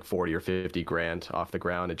picking up like 40 or 50 grand off the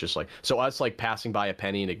ground. It just like, so us like passing by a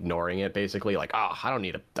penny and ignoring it, basically like, oh, I don't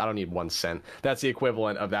need 1 cent. That's the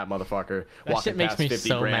equivalent of that motherfucker That walking shit makes past me 50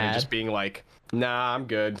 so grand mad. and just being like, nah, I'm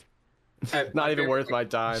good. My Not even favorite- worth my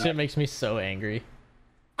time. Shit makes me so angry.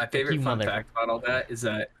 My favorite you fun mother- fact about all that is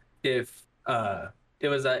that if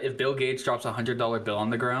Bill Gates drops a $100 bill on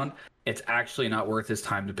the ground, it's actually not worth his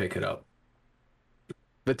time to pick it up.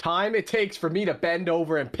 The time it takes for me to bend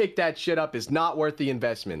over and pick that shit up is not worth the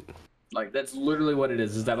investment. Like, that's literally what it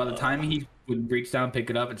is. Is that by the time he would reach down, pick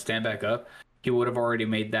it up, and stand back up, he would have already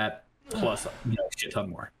made that plus a shit ton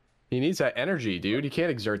more. He needs that energy, dude. You can't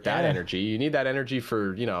exert that Yeah. energy. You need that energy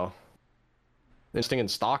for, investing in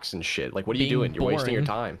stocks and shit. Like, what are you Being doing? You're wasting your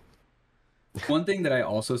boring. time. One thing that I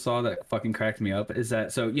also saw that fucking cracked me up is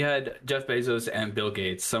that so you had Jeff Bezos and Bill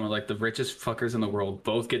Gates, some of like the richest fuckers in the world,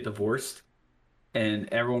 both get divorced. And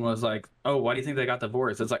everyone was like, oh, why do you think they got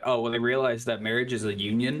divorced? It's like, oh, well, they realized that marriage is a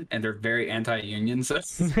union and they're very anti-union. So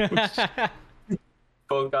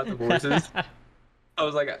both got divorces. I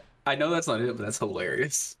was like, I know that's not it, but that's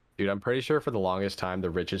hilarious. Dude, I'm pretty sure for the longest time, the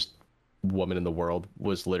richest woman in the world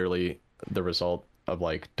was literally the result of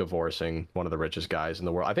like divorcing one of the richest guys in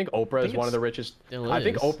the world. I think Oprah is one of the richest. still I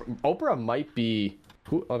think is. Oprah might be.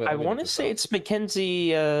 I want to say it's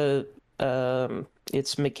Mackenzie.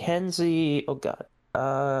 It's Mackenzie. Oh God,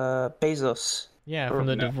 Bezos. Yeah, from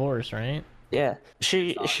the no. divorce, right? Yeah,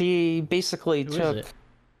 she basically Who is took. it?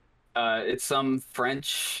 It's some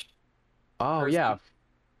French. Oh person. yeah,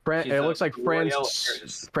 She's it a looks like royal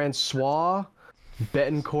heiress. Francois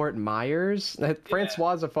Betancourt Myers.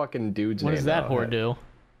 Francois is a fucking dude's What name. does that though. whore do?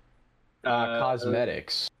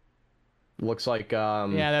 Cosmetics. Looks like Yeah,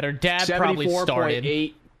 that her dad probably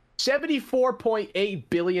started. $74.8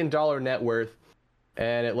 billion net worth,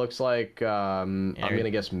 and it looks like I'm gonna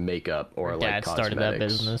guess makeup or Her like dad cosmetics. started that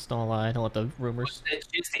business. Don't lie. Don't let the rumors.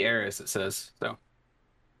 She's the heiress. It says so.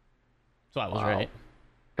 So I was Wow. right.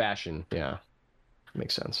 Fashion, yeah,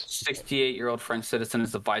 makes sense. 68-year-old French citizen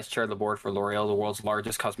is the vice chair of the board for L'Oreal, the world's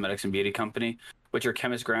largest cosmetics and beauty company, which her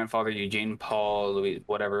chemist grandfather Eugene Paul Louis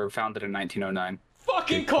whatever founded in 1909.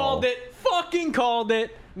 Fucking Good called call. it. Fucking called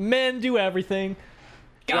it. Men do everything.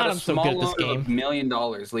 Got God, a I'm so small good at this loan of game. $1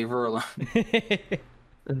 million. Leave her alone.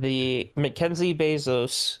 The Mackenzie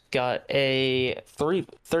Bezos got a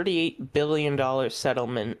 $38 billion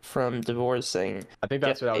settlement from divorcing. I think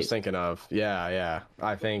that's Jeff what I was Bezos. thinking of. Yeah.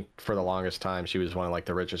 I think for the longest time she was one of like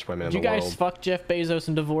the richest women Did in you the guys world. fuck Jeff Bezos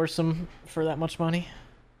and divorce him for that much money?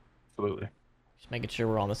 Absolutely. Just making sure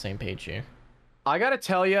we're on the same page here. I gotta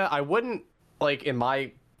tell you, I wouldn't like in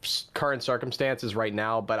my current circumstances right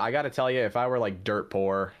now, but I gotta tell you, if I were like dirt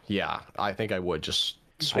poor, yeah, I think I would just.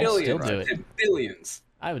 I'd still do it. Billions.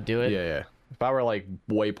 I would do it. Yeah. If I were like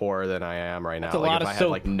way poorer than I am right That's now, a like lot if of I had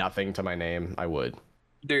soap. like nothing to my name, I would.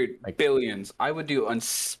 Dude, billions. I would do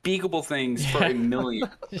unspeakable things for $1 million.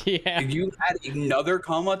 Yeah. If you add another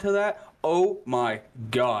comma to that, oh my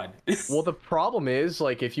god. Well, the problem is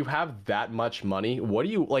like if you have that much money, what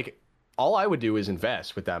do you like? All I would do is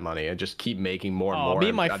invest with that money and just keep making more and Oh, more. me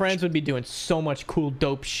and my I'm friends would be doing so much cool,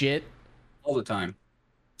 dope shit. All the time.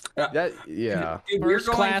 That yeah. Dude, First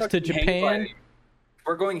we're going class to fucking hang Japan. gliding.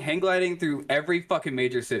 We're going hang gliding through every fucking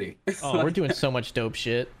major city. Oh, we're doing so much dope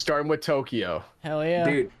shit. Starting with Tokyo. Hell yeah.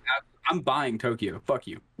 Dude, I'm buying Tokyo. Fuck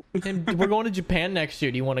you. And we're going to Japan next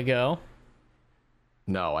year. Do you want to go?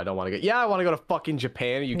 No, I don't want to go. Yeah, I want to go to fucking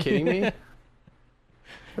Japan. Are you kidding me?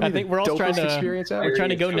 I think we're all trying to. experience ever. We're trying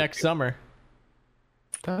to go Tokyo. next summer.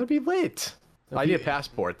 That'd be lit. I need a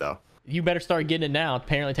passport though. You better start getting it now.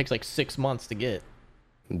 Apparently, it takes like 6 months to get.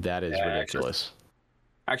 That is Yeah, ridiculous.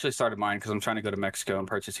 I actually started mine because I'm trying to go to Mexico and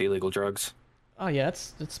purchase illegal drugs. Oh yeah,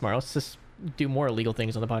 that's smart. Let's just do more illegal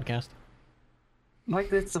things on the podcast.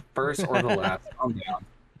 Like it's the first or the last. I'm down.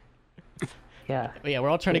 Yeah. But yeah, we're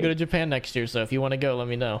all trying to go to Japan next year. So if you want to go, let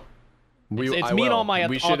me know. It's I me and will. all my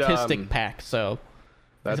We should, autistic pack. So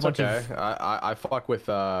That's a bunch okay. of- I fuck with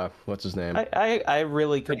what's his name? I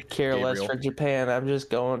really could care less Gabriel. for Japan. I'm just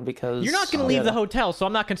going because you're not going to leave the hotel, so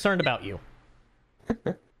I'm not concerned about you.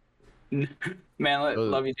 Man,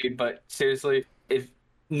 love you, dude. But seriously, if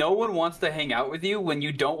no one wants to hang out with you when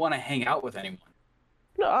you don't want to hang out with anyone.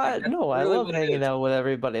 No, I That's I really love what it hanging is. out with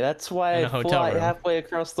everybody. That's why In a I hotel fly room. halfway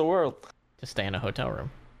across the world. Just stay in a hotel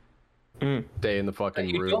room. Stay in the fucking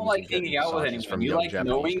You room. don't like hanging out with anyone. You like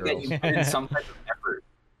knowing that you put in some type of effort,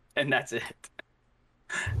 and that's it.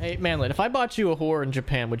 Hey, Manlet, if I bought you a whore in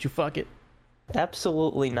Japan, would you fuck it?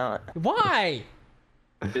 Absolutely not. Why?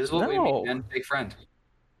 This is what we No. mean, man. Big friend.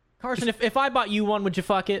 Carson, if I bought you one, would you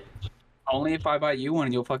fuck it? Only if I buy you one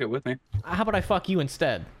and you'll fuck it with me. How about I fuck you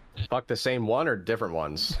instead? Fuck the same one or different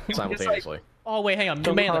ones simultaneously. Oh, wait, hang on.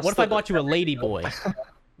 Don't Manlet, what if I cost bought you a lady boy?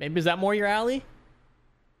 Maybe is that more your alley?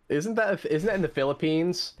 Isn't that in the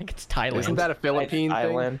Philippines? I think it's Thailand. Isn't that a Philippine thing?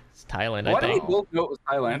 Island. It's Thailand, I Why do we think. both know it was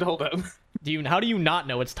Thailand? Hold up. How do you not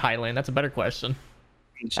know it's Thailand? That's a better question.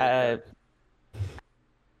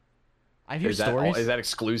 I hear Is that stories. is that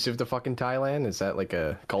exclusive to fucking Thailand? Is that like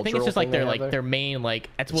a cultural I think it's just like thing their they have there? their main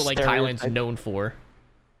that's what Thailand's Stereotype. known for.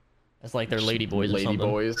 It's like their lady boys or lady something.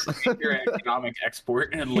 boys. You're an economic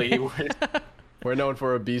export and lady boys. We're known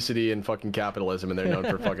for obesity and fucking capitalism, and they're known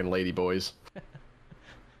for fucking lady boys.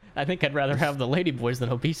 I think I'd rather have the lady boys than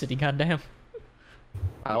obesity. Goddamn.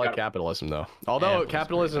 I like capitalism though. Although Capitalism's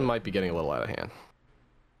capitalism might be getting a little out of hand.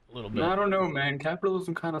 A little bit. I don't know, man.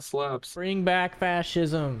 Capitalism kind of slaps. Bring back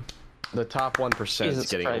fascism. The top 1% is Jesus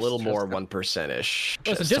getting Christ, a little more Tristan. 1%ish.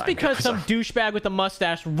 Listen, just because some douchebag with a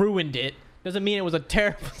mustache ruined it doesn't mean it was a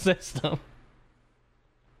terrible system.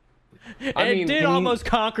 I It mean, did almost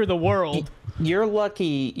conquer the world. You're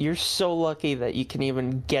lucky. You're so lucky that you can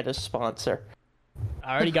even get a sponsor.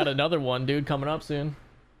 I already got another one, dude, coming up soon.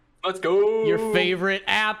 Let's go. Your favorite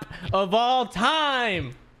app of all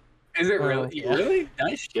time. Is it really? yeah. Really?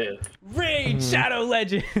 Nice shit. Raid Shadow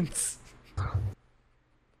Legends.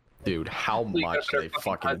 Dude, how We got much their they fucking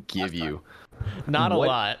fucking last give you? Not a What?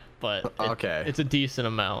 lot, but Okay. it's a decent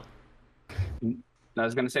amount. I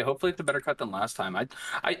was gonna say, hopefully it's a better cut than last time.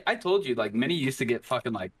 I told you, like, Mini used to get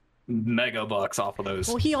fucking like mega bucks off of those.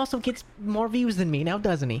 Well, he also gets more views than me now,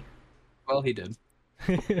 doesn't he? Well, he did.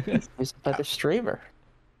 He's a better streamer.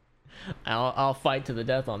 I'll fight to the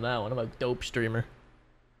death on that one. I'm a dope streamer.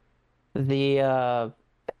 The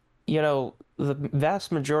the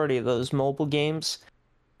vast majority of those mobile games,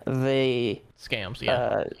 they Scams,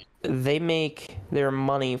 yeah. they make their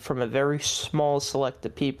money from a very small select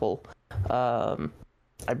of people.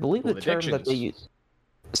 I believe the term that they use.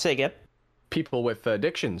 Say again. People with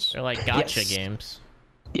addictions. They're like gotcha Yes. games.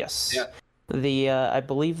 Yes. Yeah. I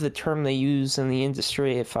believe the term they use in the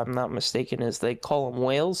industry, if I'm not mistaken, is they call them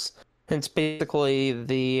whales. It's basically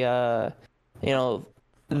the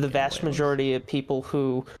vast majority of people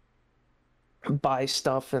who buy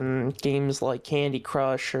stuff in games like Candy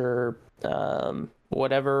Crush or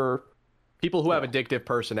whatever. People who have addictive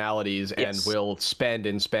personalities and Yes. will spend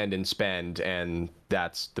and spend and spend, and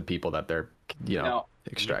that's the people that they're Now,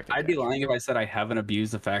 extracting. I'd be lying if I said I haven't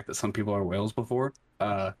abused the fact that some people are whales before.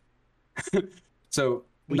 So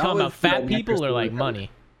We not talking about with, fat like, people or like microservice-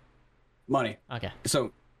 money? Money. Okay,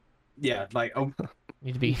 So yeah, like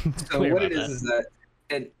need to be so clear what about it that. is that,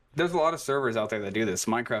 and there's a lot of servers out there that do this.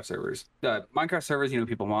 Minecraft servers,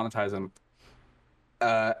 people monetize them.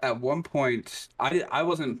 At one point, I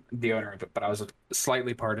wasn't the owner of it, but I was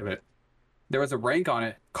slightly part of it. There was a rank on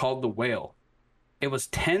it called the Whale. It was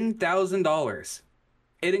 $10,000.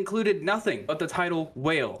 It included nothing but the title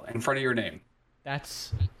Whale in front of your name.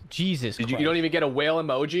 That's Jesus You Christ. don't even get a whale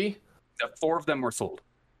emoji? The 4 of them were sold.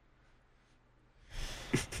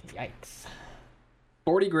 Yikes.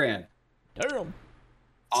 40 grand. Damn.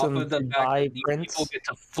 Off Some of the fact Dubai that these prince. people get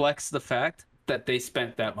to flex the fact that they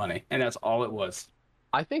spent that money, and that's all it was.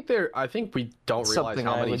 I think we don't realize Something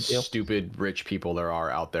how I many would do. stupid rich people there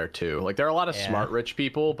are out there too. Like there are a lot of Yeah. smart rich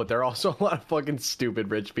people, but there are also a lot of fucking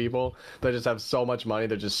stupid rich people that just have so much money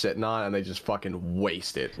they're just sitting on and they just fucking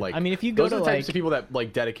waste it. Like I mean, if you go those to are the types like of people that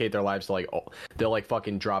like dedicate their lives to like they'll like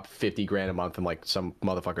fucking drop 50 grand a month in like some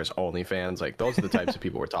motherfucker's OnlyFans. Like those are the types of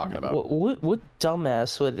people we're talking about. What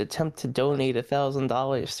dumbass would attempt to donate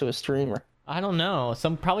 $1,000 to a streamer? I don't know,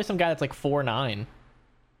 probably some guy that's like 4'9".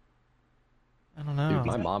 I don't know. Dude,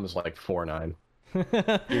 my mom is like 4'9".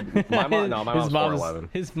 My mom's 4'11".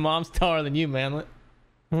 His mom's taller than you, manlet.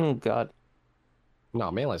 Oh God. No,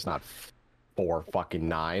 Manly's not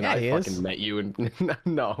 4'9". Yeah, I he fucking is. met you and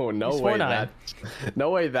no He's way 4'9". that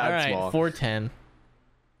All right, small. 4'10".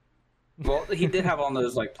 Well, he did have on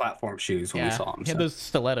those like platform shoes when we Yeah, saw him. he had so. those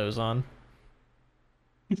stilettos on.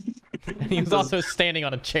 And he was also standing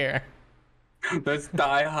on a chair. Those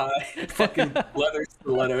thigh high fucking leather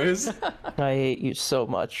stilettos. I hate you so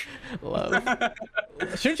much. Love.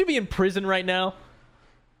 Shouldn't you be in prison right now?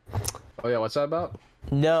 Oh yeah, what's that about?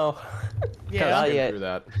 No. Yeah. Not Skip yet. through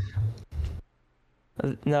that.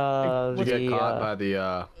 No. Did you get caught by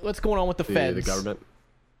the What's going on with the feds? government?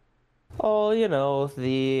 Oh,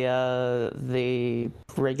 the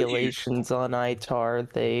regulations on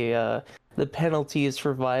ITAR, the penalties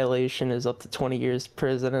for violation is up to 20 years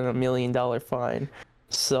prison and $1 million fine.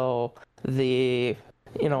 So I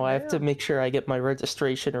have to make sure I get my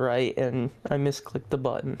registration right, and I misclicked the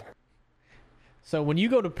button. So when you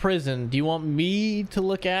go to prison, do you want me to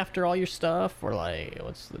look after all your stuff, or like,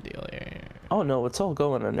 what's the deal here? Oh no, it's all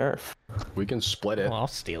going to Nerf. We can split it Well, I'll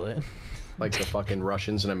steal it. like the fucking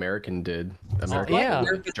Russians and American did. American yeah.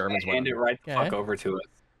 Germans Hand it went. right the Okay. fuck over to us.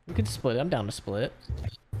 We could split it. I'm down to split.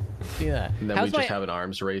 Let's do that. And then How's we just my... have an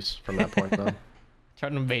arms race from that point on.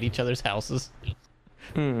 Trying to invade each other's houses.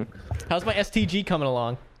 Hmm. How's my STG coming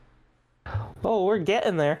along? Oh, we're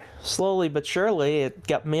getting there. Slowly but surely, it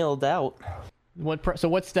got mailed out. So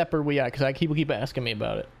what step are we at? Because people keep asking me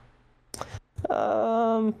about it.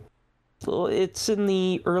 Well, it's in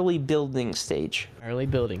the early building stage, Early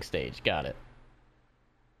building stage. Got it.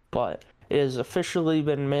 but it has officially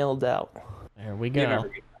been mailed out. There we You go. never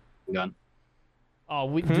get that gun. Oh,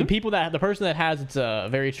 the person that has it's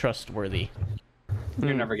very trustworthy.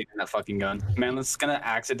 You're never getting that fucking gun. Man, that's gonna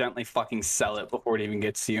accidentally fucking sell it before it even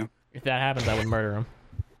gets to you. If that happens, I would murder him.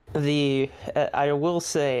 I will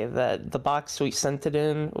say that the box we sent it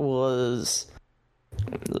in was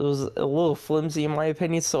a little flimsy in my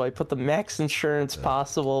opinion, so I put the max insurance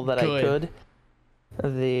possible that I Good.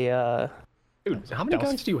 could. Dude, how many That was-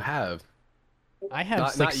 guns do you have? I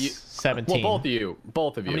have Not you. 17. Well,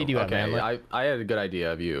 both of you. many do you have, okay, Manlet? I had a good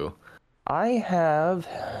idea of you. I have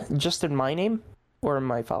just in my name or in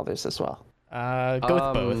my father's as well.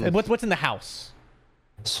 Go with both. What's in the house?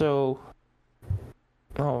 So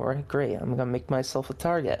All right, great. I'm gonna make myself a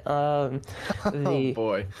target. Oh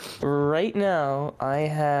boy. Right now, I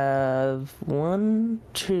have 1,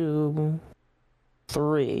 2,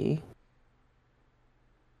 3,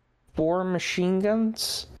 4 machine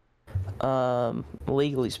guns.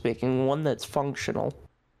 Legally speaking, one that's functional. Is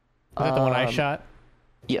that the one I shot?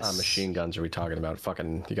 Yes. Machine guns are we talking about?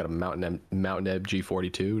 Fucking, you got a Mountain Ebb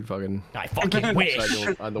G42? Fucking. I fucking wish.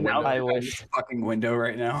 On the window. I wish. Fucking window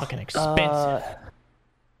right now. Fucking expensive.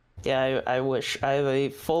 Yeah, I wish. I have a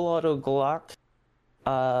full auto Glock.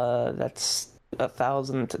 That's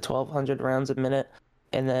 1,000 to 1,200 rounds a minute,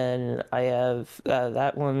 and then I have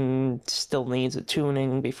that one still needs a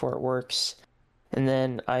tuning before it works, and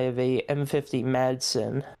then I have a M50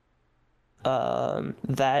 Madsen.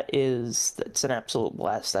 That's an absolute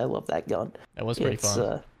blast. I love that gun. That was pretty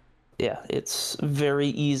fun. Yeah, it's very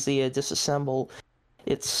easy to disassemble.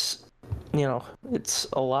 It's it's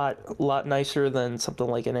a lot nicer than something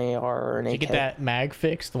like an AR or an AK. Did you get that mag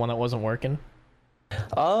fixed, the one that wasn't working?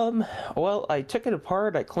 Well, I took it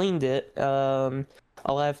apart, I cleaned it. I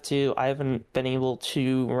haven't been able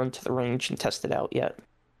to run to the range and test it out yet.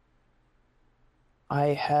 I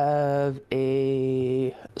have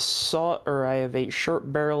a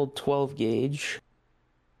short-barreled 12 gauge.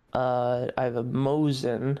 I have a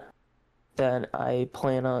Mosin. Then I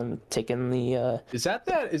plan on taking the. Is that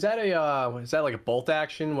like a bolt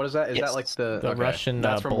action? What is that? Is Yes. that like the Russian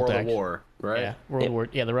That's from bolt World action. of War, right?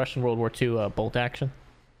 Yeah, the Russian World War II bolt action.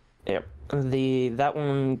 Yep. That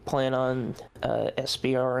one plan on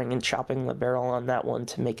SBRing and chopping the barrel on that one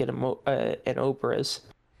to make it an Oprez.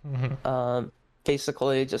 Mm-hmm.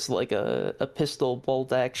 Basically just like a pistol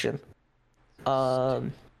bolt action. Yeah,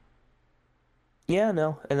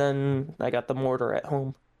 no. And then I got the mortar at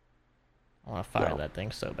home. I want to fire that thing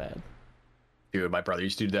so bad. Dude, my brother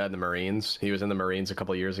used to do that in the Marines. He was in the Marines a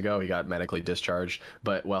couple of years ago. He got medically discharged,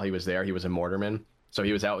 but while he was there, he was a mortarman. So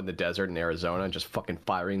he was out in the desert in Arizona, just fucking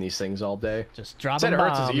firing these things all day. Just dropping Said it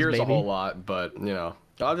hurts bombs, his ears baby. a whole lot, but you know,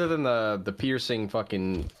 other than the piercing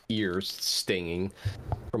fucking ears stinging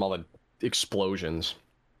from all the explosions.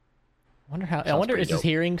 I wonder Sounds pretty is his dope.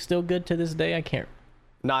 hearing still good to this day? I can't.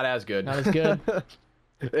 Not as good. Not as good.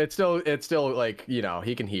 It's still like, you know,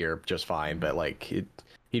 he can hear just fine, but like he'd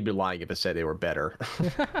be lying if it said they were better.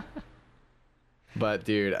 But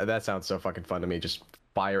dude, that sounds so fucking fun to me. Just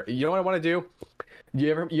fire. You know what I want to do?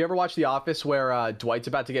 You ever watch The Office where Dwight's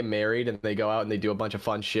about to get married and they go out and they do a bunch of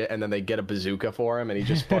fun shit and then they get a bazooka for him and he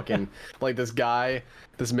just fucking like this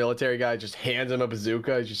military guy just hands him a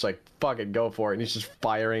bazooka. He's just like, fucking go for it, and he's just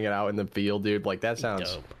firing it out in the field, dude. Like that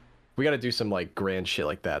sounds Dope. We got to do some like grand shit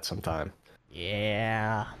like that sometime.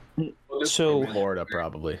 Yeah. So Florida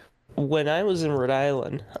probably. when I was in Rhode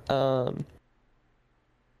Island,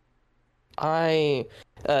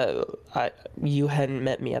 you hadn't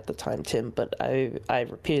met me at the time, Tim, but I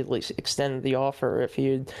repeatedly extended the offer if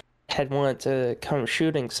you had wanted to come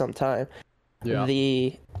shooting sometime. Yeah.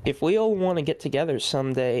 If we all want to get together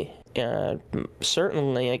someday,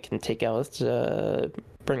 certainly I can take out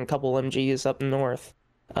bring a couple MGs up north.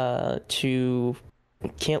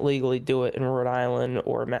 Can't legally do it in Rhode Island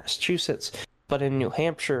or Massachusetts, but in New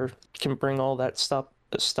Hampshire can bring all that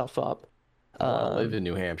stuff up. I live in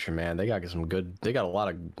New Hampshire, man. They got some good. They got a lot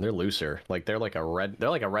of. They're looser. Like they're like a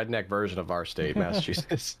redneck version of our state,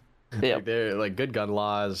 Massachusetts. Yeah. Like, they're like good gun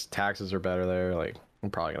laws. Taxes are better there. Like I'm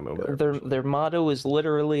probably gonna move there. Their motto is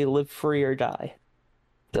literally "Live free or die."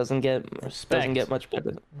 Doesn't get Respect. much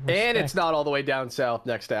better. And it's not all the way down south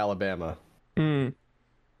next to Alabama.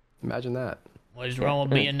 Imagine that. What's wrong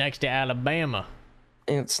with being next to Alabama?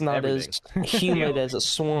 It's not as humid as a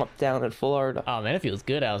swamp down in Florida. Oh man, it feels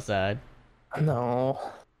good outside. No,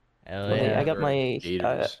 Hell yeah. I got my.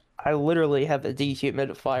 Gators. I literally have a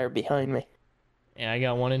dehumidifier behind me. Yeah, I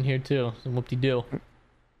got one in here too. Some whoop-de-doo.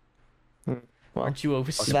 Well, Aren't you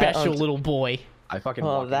a special little boy? I fucking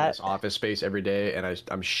walk in this office space every day, and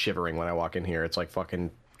I'm shivering when I walk in here. It's like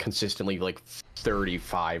fucking consistently like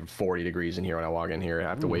 35, 40 degrees in here when I walk in here. I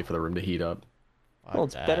have to wait for the room to heat up. Well,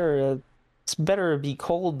 it's better. It's better to be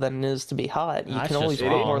cold than it is to be hot. You That's can always just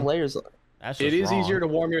put wrong. more layers on. That's It just is easier wrong.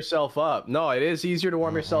 to warm yourself up. No, it is easier to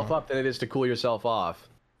warm yourself up than it is to cool yourself off.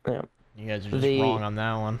 Yeah. You guys are just wrong on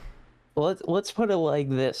that one. Let's put it like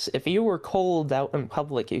this: if you were cold out in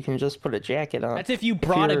public, you can just put a jacket on. That's if you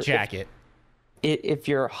brought a you're- jacket. If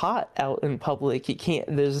you're hot out in public, you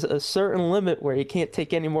can't. There's a certain limit where you can't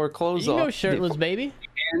take any more clothes You off. can go shirtless, baby.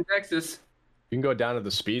 And Texas. You can go down to the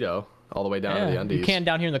Speedo, all the way down to the Yeah, undies. you can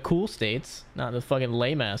down here in the cool states, not the fucking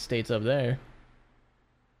lame-ass states up there.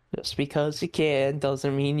 Just because you can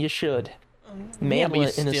doesn't mean you should. Yeah, but you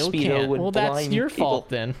Manlet in a still Speedo can't. would Well, that's blind your people. fault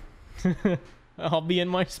then. I'll be in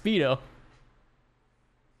my Speedo.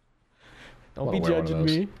 Don't be judging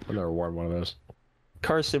me. I've never worn one of those.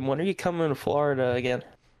 Carson, when are you coming to Florida again?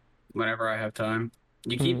 Whenever I have time.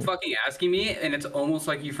 You keep fucking asking me, and it's almost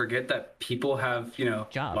like you forget that people have,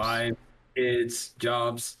 Jobs. lives, kids,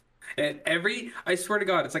 jobs. And I swear to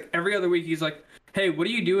God, it's like every other week he's like, hey, what are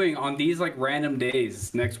you doing on these like random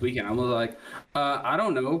days next weekend? I'm like, I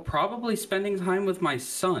don't know, probably spending time with my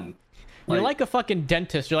son. You're like a fucking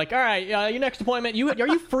dentist. You're like, all right, your next appointment. Are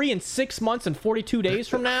you free in 6 months and 42 days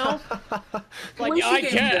from now? Like, I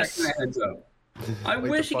guess. I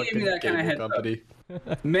wish he gave me that kind of heads up.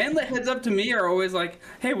 Men that heads up to me are always like,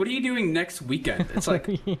 hey, what are you doing next weekend? It's like,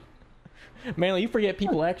 Manly, you forget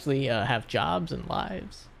people actually have jobs and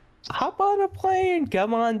lives. Hop on a plane.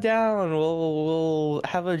 Come on down. We'll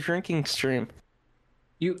have a drinking stream.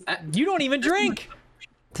 You don't even drink.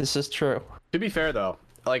 This is true. To be fair though,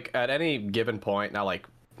 like at any given point, now like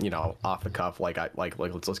off the cuff, like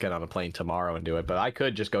let's get on a plane tomorrow and do it. But I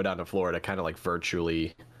could just go down to Florida, kind of like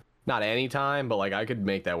virtually. Not any time, but like I could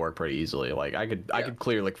make that work pretty easily. Like I could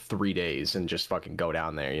clear like 3 days and just fucking go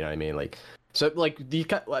down there. You know what I mean? Like, so like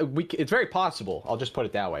it's very possible. I'll just put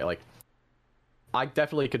it that way. Like, I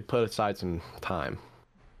definitely could put aside some time.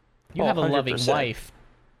 You have a 100%. loving wife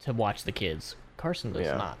to watch the kids. Carson does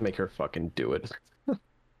not. Make her fucking do it.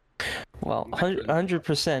 Well,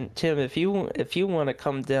 100%, Tim. If you want to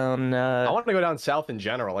come down, I want to go down south in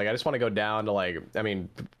general. Like, I just want to go down to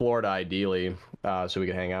Florida ideally, so we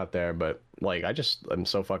can hang out there. But like, I'm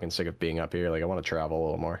so fucking sick of being up here. Like, I want to travel a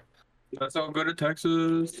little more. let's all go to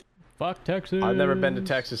Texas. Fuck Texas. I've never been to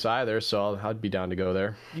Texas either, so I'd be down to go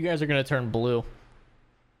there. You guys are gonna turn blue.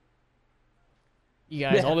 You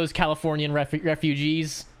guys, all those Californian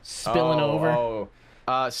refugees spilling over.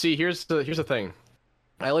 See, here's the thing.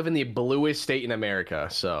 I live in the bluest state in America,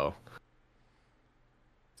 so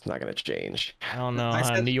it's not gonna change. I don't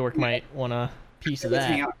know. New York might want a piece of that.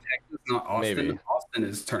 Hang out in Texas, not Austin. Maybe. Austin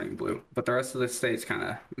is turning blue, but the rest of the state's kind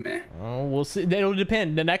of meh. Oh, we'll see. It'll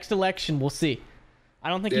depend. The next election, we'll see. I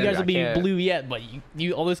don't think you guys will be blue yet, but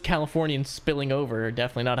you all those Californians spilling over are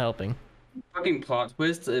definitely not helping. Fucking plot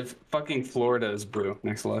twist if fucking Florida is blue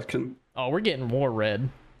next election. Oh, we're getting more red.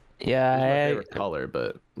 Yeah, It's my favorite color,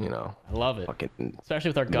 but I love it. fucking Especially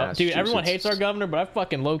with our governor. Dude, everyone hates our governor, but I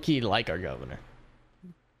fucking low-key like our governor.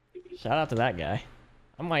 Shout out to that guy.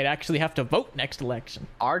 I might actually have to vote next election.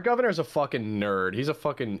 Our governor's a fucking nerd. He's a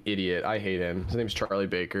fucking idiot. I hate him. His name's Charlie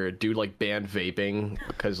Baker. Dude, like, banned vaping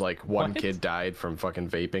because, like, one kid died from fucking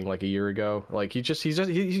vaping, like, a year ago. Like,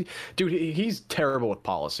 he's terrible with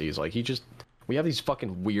policies. Like, we have these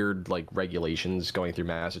fucking weird, like, regulations going through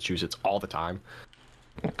Massachusetts all the time.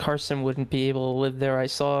 Carson wouldn't be able to live there. I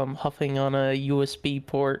saw him huffing on a USB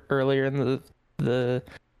port earlier in the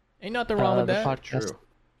Ain't nothing wrong with that. podcast. True.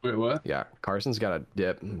 Wait, what? Yeah, Carson's got a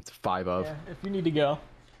dip. It's 5 of. Yeah, if you need to go.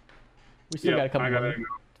 We still got a couple more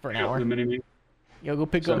for an hour. Yo, go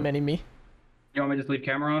pick up Mini-Me. You want me to just leave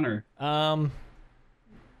camera on, or?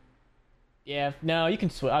 Yeah, no, you can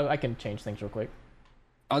switch. I can change things real quick.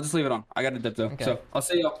 I'll just leave it on. I got a dip, though. Okay. So, I'll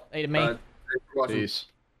see y'all. Hey, to me. Peace.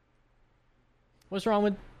 What's wrong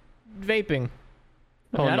with vaping?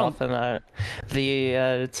 Oh, I don't- nothing.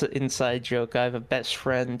 It's an inside joke. I have a best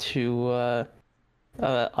friend who,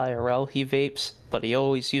 IRL, he vapes, but he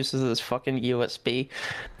always uses this fucking USB,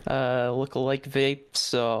 look-alike vape,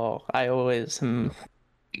 so I always,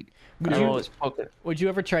 poke it. Would you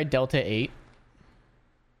ever try Delta 8?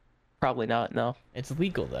 Probably not, no. It's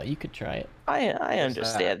legal, though. You could try it. I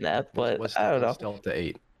understand that, but I don't know. Delta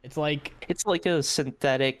 8. It's like... It's like a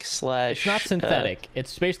synthetic slash... It's not synthetic.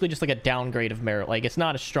 It's basically just like a downgrade of marijuana. Like, it's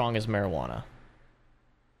not as strong as marijuana.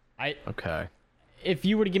 Okay. If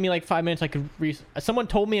you were to give me like 5 minutes, I could someone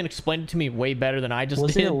told me and explained it to me way better than I just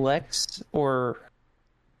Was did. it Lex or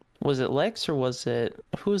was it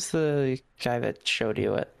who's the guy that showed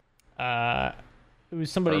you it? It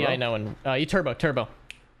was somebody Turbo? I know in Turbo.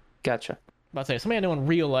 Gotcha. About to say somebody I know in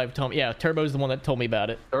real life told me. Yeah, Turbo's the one that told me about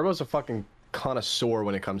it. Turbo's a fucking connoisseur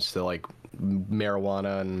when it comes to like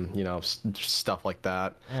marijuana and stuff like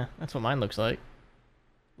that. Yeah, that's what mine looks like.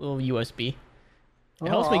 Little USB.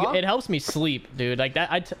 It helps me sleep, dude. Like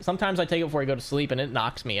that. Sometimes I take it before I go to sleep, and it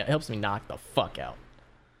helps me knock the fuck out.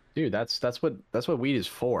 Dude, that's what weed is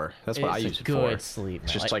for. That's what I use it for. Good sleep.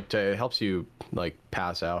 It's just it helps you like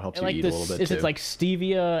pass out, helps you like eat a little bit too. It's like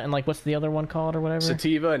stevia and like what's the other one called or whatever?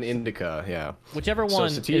 Sativa and indica, yeah. Whichever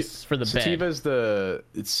one is for the bed. Sativa's the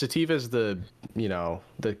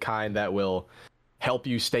the kind that will help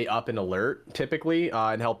you stay up and alert typically,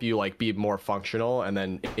 and help you like be more functional, and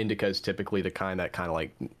then indica is typically the kind that kind of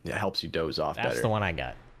like helps you doze off better. That's the one I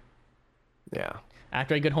got. Yeah.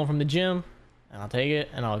 After I get home from the gym, and I'll take it,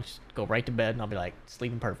 and I'll just go right to bed, and I'll be like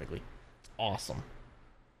sleeping perfectly. It's awesome.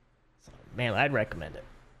 So, man, I'd recommend it.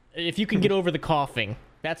 If you can get over the coughing,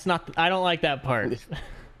 that's not. I don't like that part.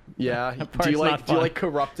 Yeah. That Do part's you not like fun.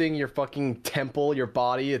 corrupting your fucking temple, your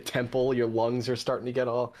body, your lungs are starting to get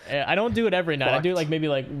all. I don't do it every night. I do it Fucked. like maybe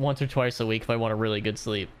like once or twice a week if I want a really good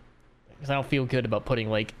sleep, because I don't feel good about putting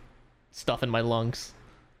like stuff in my lungs.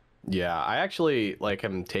 Yeah, I actually like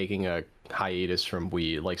am taking a hiatus from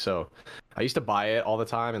weed. Like, so I used to buy it all the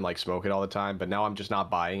time and like smoke it all the time, but now I'm just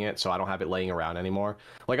not buying it, so I don't have it laying around anymore.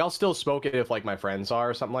 Like, I'll still smoke it if like my friends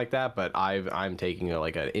are or something like that, but I'm taking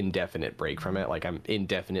like an indefinite break from it. Like, I'm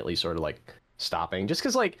indefinitely sort of like stopping, just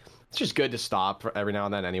because like it's just good to stop every now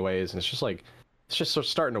and then, anyways. And it's just like it's just sort of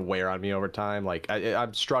starting to wear on me over time. Like,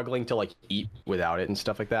 I'm struggling to like eat without it and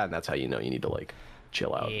stuff like that, and that's how you know you need to like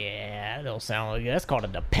chill out. Yeah, that don't sound like that's called a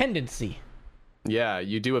dependency. Yeah,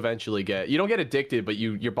 you do eventually you don't get addicted, but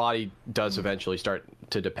your body does eventually start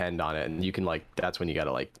to depend on it, and you can like that's when you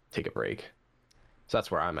gotta like take a break. So that's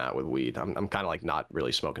where I'm at with weed. I'm kind of like not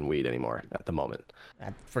really smoking weed anymore at the moment.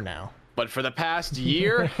 For now. But for the past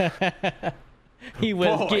year, He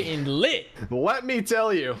was Boy. getting lit. let me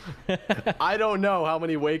tell you, I don't know how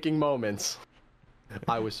many waking moments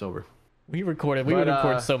I was sober. We would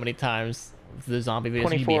record so many times the zombie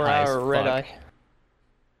videos. You'd be 24-hour high as red fuck. eye.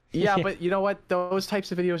 Yeah, but you know what? Those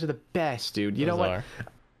types of videos are the best, dude. You know Those what? are.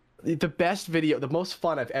 The best video, the most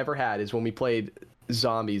fun I've ever had is when we played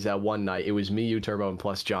zombies that one night. It was me, you, Turbo, and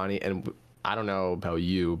plus Johnny. And I don't know about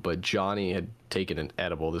you, but Johnny had taken an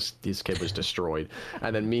edible. This kid was destroyed.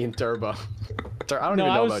 And then me and Turbo. I don't No, even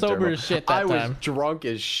I know was about sober Turbo. as shit that I was time. drunk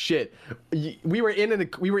as shit. We were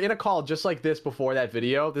in a call just like this before that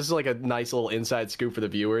video. This is like a nice little inside scoop for the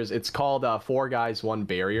viewers. It's called Four Guys, One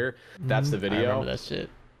Barrier. That's the I video. remember that shit.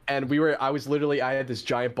 And I had this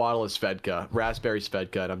giant bottle of Svedka, raspberry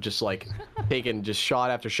Svedka, and I'm just like taking just shot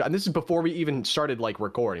after shot. And this is before we even started like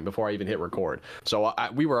recording, before I even hit record. So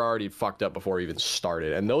we were already fucked up before we even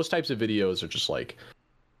started. And those types of videos are just like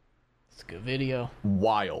It's a good video.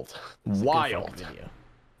 wild. It's a good Wild. fucking video.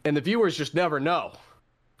 And the viewers just never know.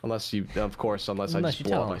 Unless I just Unless you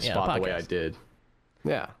blow tell up my them, yeah, spot the way podcast. I did.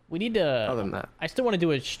 Yeah. We need to. Other than that, I still want to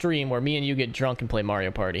do a stream where me and you get drunk and play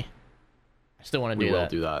Mario Party. I still want to we do will that.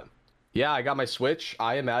 do that. Yeah, I got my Switch.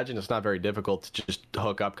 I imagine it's not very difficult to just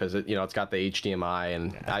hook up because it's got the HDMI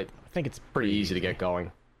and I think it's pretty easy to get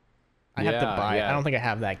going. I have to Yeah, buy it. yeah. I don't think I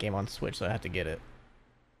have that game on Switch, so I have to get it.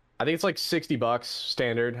 I think it's like $60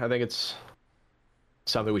 standard. I think it's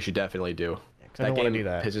something we should definitely do. 'Cause I don't want to do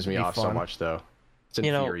that. pisses me It'd be off so fun. much, though. It's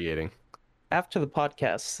You know- infuriating. After the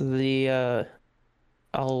podcast,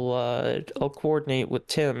 I'll coordinate with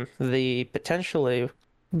Tim. The potentially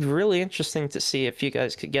really interesting to see if you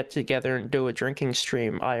guys could get together and do a drinking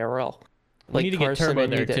stream IRL. We need to get Carson Turbo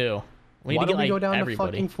and there you did. too. We need Why to get don't we like go down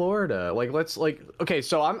everybody. to fucking Florida? Like, let's okay.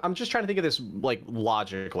 So I'm just trying to think of this like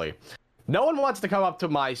logically. No one wants to come up to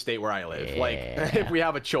my state where I live. Like, Yeah. if we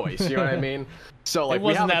have a choice, you know what I mean? So like, we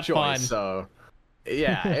wasn't have a that choice. fun. So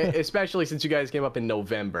yeah, especially since you guys came up in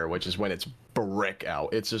November, which is when it's brick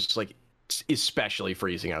out. It's just like especially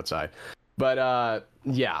freezing outside. But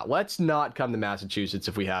yeah, let's not come to Massachusetts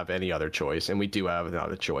if we have any other choice, and we do have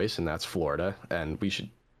another choice, and that's Florida, and we should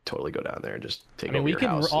totally go down there and just take I mean, over we your could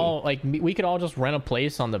house. all we could all just rent a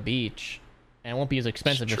place on the beach, and it won't be as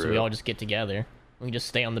expensive just so we true. all just get together. We can just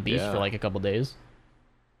stay on the beach Yeah. for like a couple days,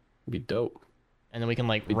 Be dope. and then we can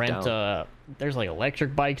like Be rent. down. There's like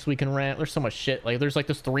electric bikes we can rent. There's so much shit. Like there's like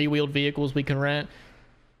this 3-wheeled vehicles we can rent.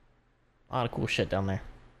 A lot of cool shit down there,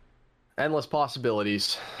 Endless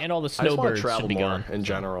possibilities. and all the I just want to snowbirds travel should be more gone. in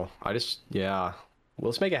general. Yeah. Well,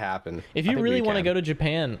 let's make it happen. If I you think really we want to can. go to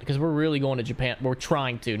Japan, because we're really going to Japan, we're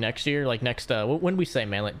trying to next year, like next when do we say,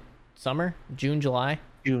 man, like summer, June, July,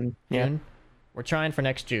 June. Yeah. June. We're trying for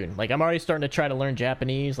next June. Like I'm already starting to try to learn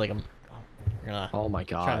Japanese. Like I'm gonna. Oh my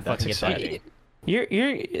Trying god, to that's fucking get that. exciting.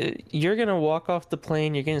 You're gonna walk off the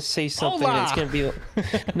plane. You're gonna say something. And it's Hola!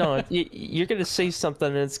 gonna be no. You're gonna say something,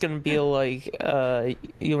 and it's gonna be like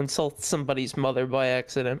you insult somebody's mother by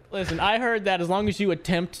accident. Listen, I heard that as long as you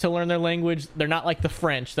attempt to learn their language, they're not like the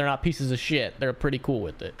French. They're not pieces of shit. They're pretty cool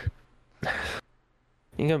with it.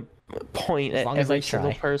 You're gonna point at long as I every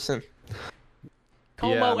single try. person.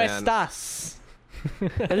 Como man. estás?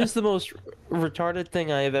 That is the most retarded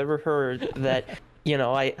thing I have ever heard. That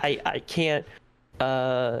I can't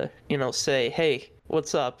say, hey,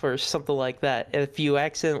 what's up, or something like that. If you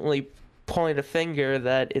accidentally point a finger,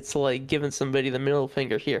 that it's like giving somebody the middle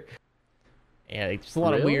finger here. Yeah, there's a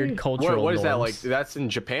lot of Really? weird cultural. What is that like? norms. That's in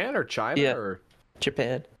Japan or China? Yeah. Or...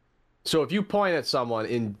 Japan. So if you point at someone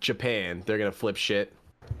in Japan, they're gonna flip shit.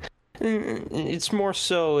 It's more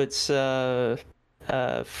so. It's from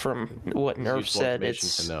what Nerf Useful said. information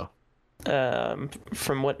It's to know.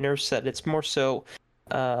 from what Nerf said. It's more so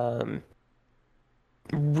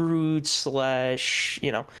rude slash.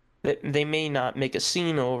 They may not make a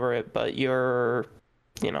scene over it, but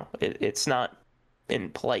it's not in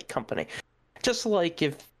polite company. Just like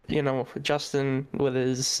if Justin with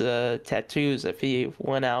his tattoos, if he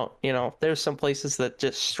went out, there's some places that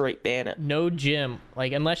just straight ban it. No gym,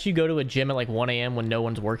 like unless you go to a gym at like 1 a.m. when no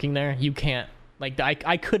one's working there, you can't. Like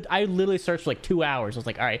I literally searched for like 2 hours. I was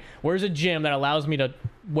like, all right, where's a gym that allows me to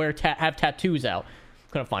have tattoos out?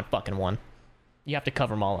 Couldn't find fucking one. You have to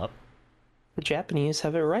cover them all up. The Japanese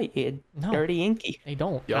have it right. No. Dirty inky. They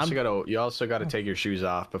don't. You also gotta take your shoes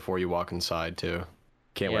off before you walk inside too.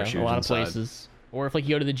 Can't wear shoes a lot inside. of places. Or if like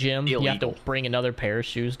you go to the gym, you have to Illegal. bring another pair of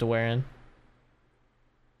shoes to wear in.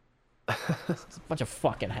 It's a bunch of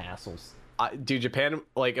fucking hassles. Dude, Japan,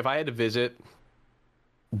 like if I had to visit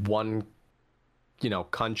one,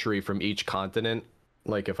 country from each continent,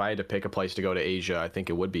 like if I had to pick a place to go to Asia, I think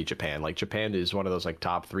it would be Japan. Like Japan is one of those like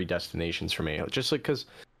top 3 destinations for me. Just like because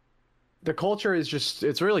their culture is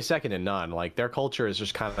it's really second to none. Like their culture is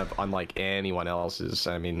just kind of unlike anyone else's.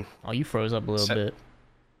 I mean, Oh, you froze up a little bit.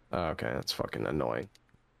 oh, okay, that's fucking annoying.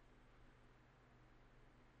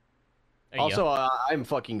 There you Also, go. I'm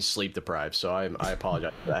fucking sleep deprived, so I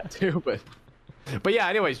apologize for that too. But yeah,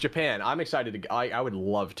 anyways, Japan. I'm excited to. I would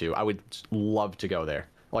love to. I would love to go there.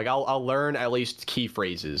 Like I'll learn at least key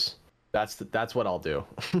phrases. That's what I'll do.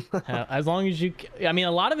 As long as you, I mean,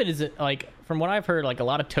 a lot of it is like from what I've heard, like a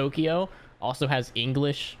lot of Tokyo also has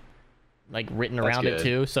English, like written That's around it good.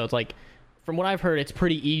 too. So it's like, from what I've heard, it's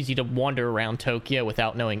pretty easy to wander around Tokyo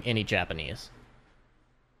without knowing any Japanese.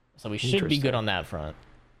 So we should be Interesting. good on that front.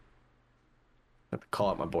 I have to call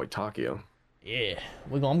out my boy Takio. Yeah,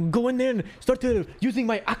 I'm going there and start using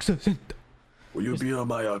my accent. Will you be on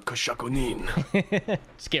my kashakunin?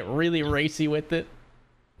 Just get really racy with it.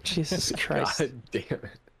 Jesus Christ. God damn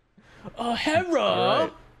it. Hera!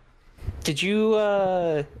 Alright. Did you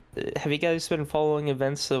have you guys been following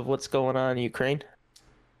events of what's going on in Ukraine?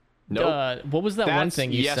 Nope. What was that That's one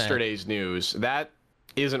thing you sent? yesterday's news. That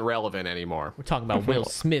isn't relevant anymore. We're talking about Will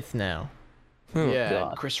Smith now. Oh, Yeah,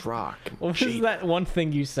 God. Chris Rock. What was that one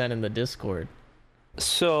thing you sent in the Discord?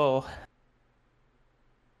 So,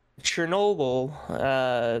 Chernobyl,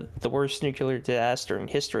 the worst nuclear disaster in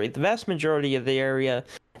history. The vast majority of the area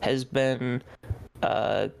has been,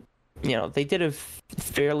 they did a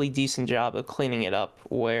fairly decent job of cleaning it up,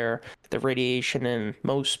 where the radiation in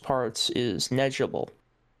most parts is negligible.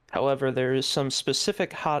 However, there's some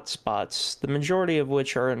specific hotspots, the majority of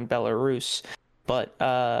which are in Belarus, but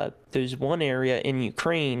there's one area in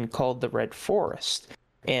Ukraine called the Red Forest,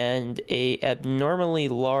 and a abnormally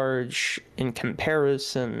large, in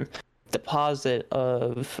comparison, deposit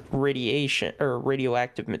of radiation or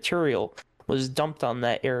radioactive material was dumped on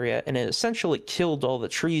that area, and it essentially killed all the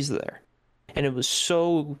trees there. And it was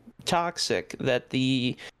so toxic that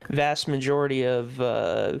the vast majority of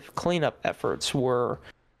cleanup efforts were,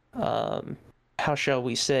 how shall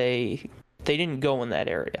we say, they didn't go in that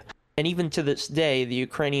area. And even to this day, the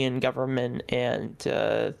Ukrainian government and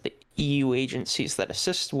the EU agencies that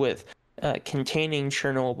assist with containing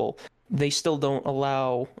Chernobyl, they still don't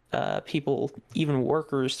allow people, even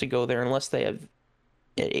workers, to go there unless they have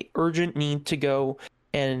an urgent need to go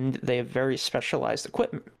and they have very specialized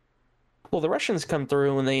equipment. Well, the Russians come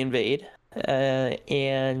through and they invade,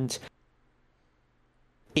 and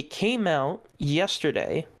it came out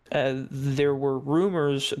yesterday. There were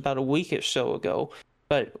rumors about a week or so ago,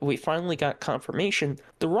 but we finally got confirmation.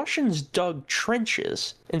 The Russians dug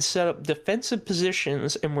trenches and set up defensive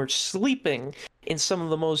positions and were sleeping in some of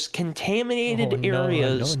the most contaminated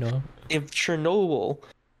areas of Chernobyl,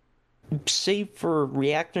 save for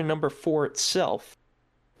reactor number 4 itself.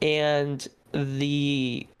 And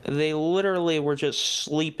they literally were just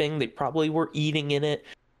sleeping. They probably were eating in it.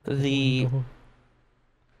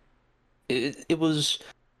 It was...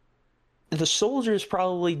 The soldiers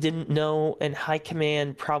probably didn't know, and high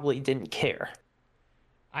command probably didn't care.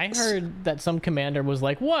 I heard that some commander was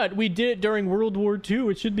like, "What? We did it during World War II.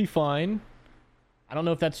 It should be fine." I don't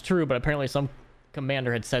know if that's true, but apparently some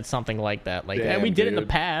commander had said something like that. Like, Damn, we did it in the dude.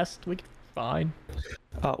 past. We fine.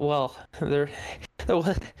 Well, there...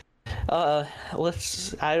 I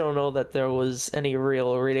don't know that there was any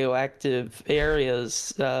real radioactive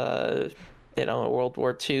areas, in World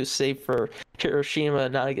War II, save for Hiroshima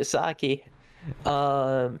and Nagasaki.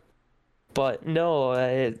 But no,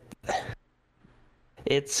 it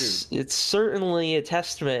it's certainly a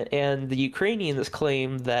testament, and the Ukrainians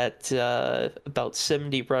claim that about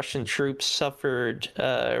 70 Russian troops suffered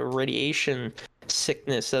radiation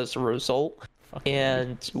sickness as a result,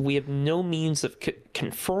 and we have no means of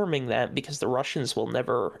confirming that because the Russians will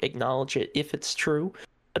never acknowledge it if it's true.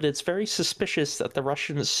 But it's very suspicious that the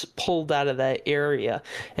Russians pulled out of that area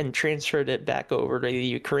and transferred it back over to the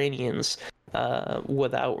Ukrainians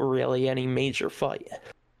without really any major fight.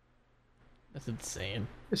 That's insane.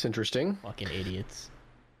 It's interesting. Fucking idiots.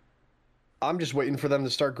 I'm just waiting for them to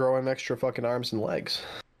start growing extra fucking arms and legs.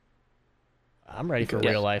 I'm ready for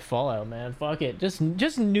real life Fallout, man. Fuck it. Just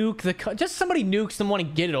nuke just somebody nukes someone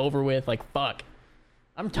and get it over with. Like, fuck.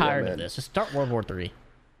 I'm tired of this. Just start World War 3.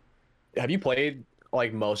 Have you played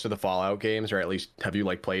like most of the Fallout games, or at least have you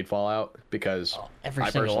like played Fallout? Because every I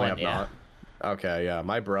single personally one, have not. Okay, yeah.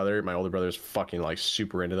 My older brother's fucking like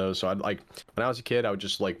super into those. So I'd like when I was a kid, I would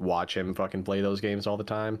just like watch him fucking play those games all the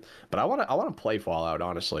time. But I wanna play Fallout,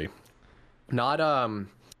 honestly. Not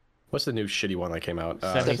what's the new shitty one that came out?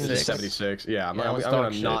 76. Yeah, I'm gonna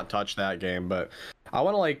not touch that game, but I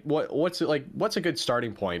want to like what's a good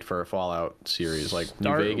starting point for a Fallout series? Like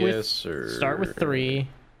New Vegas start with 3,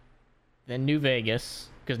 then New Vegas,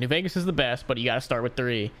 because New Vegas is the best, but you got to start with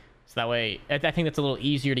 3, so that way I think that's a little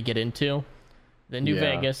easier to get into. Then New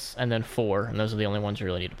Vegas, and then 4, and those are the only ones you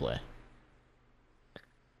really need to play.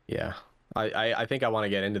 Yeah, I think I want to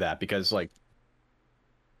get into that because like.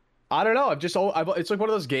 I don't know. It's like one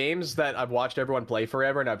of those games that I've watched everyone play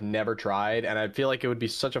forever and I've never tried, and I feel like it would be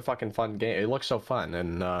such a fucking fun game. It looks so fun,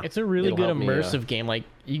 and it's a really good immersive game. Like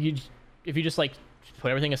if you just like put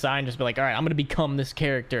everything aside and just be like, all right, I'm gonna become this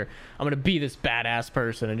character. I'm gonna be this badass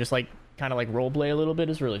person, and just like kind of like role play a little bit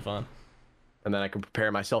is really fun. And then I can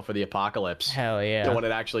prepare myself for the apocalypse. Hell yeah! So when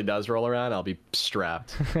it actually does roll around, I'll be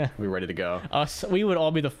strapped, be ready to go. We would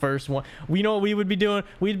all be the first one. We know what we would be doing.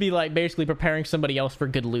 We'd be like basically preparing somebody else for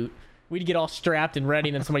good loot. We'd get all strapped and ready,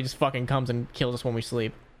 and then somebody just fucking comes and kills us when we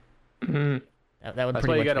sleep. Mm-hmm. That would That's pretty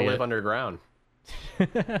why you much gotta be live it. underground.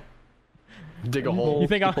 Dig a hole. You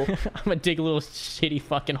think I'm gonna dig a little shitty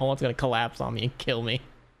fucking hole? It's gonna collapse on me and kill me.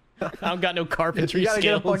 I don't got no carpentry skills. We gotta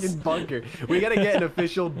get a fucking bunker. We gotta get an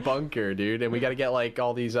official bunker, dude, and we gotta get like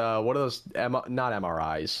all these what are those? Not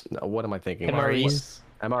MRIs. No, what am I thinking? MREs.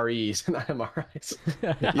 MREs, not MRIs.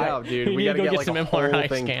 Yeah, dude, we gotta gotta get like some a whole MRI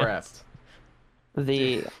thing scans.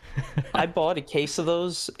 prepped. I bought a case of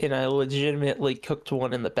those, and I legitimately cooked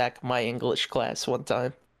one in the back of my English class one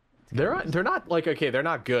time. They're not like okay, they're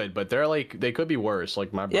not good, but they're like they could be worse.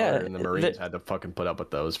 Like my brother in the Marines had to fucking put up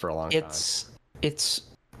with those for a long time. It's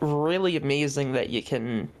really amazing that you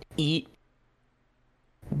can eat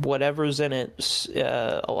whatever's in it.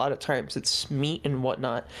 A lot of times it's meat and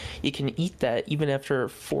whatnot. You can eat that even after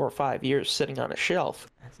 4 or 5 years sitting on a shelf,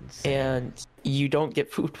 and you don't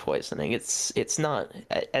get food poisoning. It's not,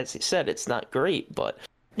 as he said, it's not great, but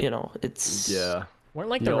you know, it's Weren't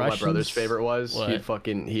like you the know Russians? what my brother's favorite was? What?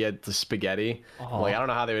 He had the spaghetti. Like I don't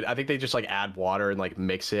know how they would. I think they just like add water and like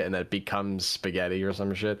mix it, and then it becomes spaghetti or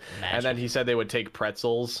some shit. Magic. And then he said they would take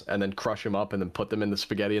pretzels and then crush them up and then put them in the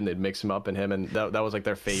spaghetti, and they'd mix them up, and that was like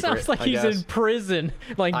their favorite. Sounds like I he's guess. in prison,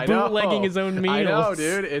 like I know. bootlegging his own meals. I know,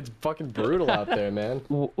 dude. It's fucking brutal out there, man.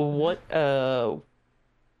 what. How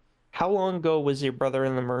long ago was your brother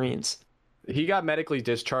in the Marines? He got medically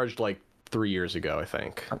discharged like 3 years ago, I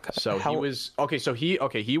think. Okay. So he was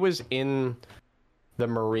he was in the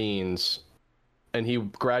Marines, and he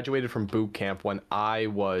graduated from boot camp when I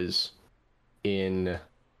was in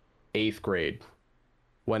 8th grade.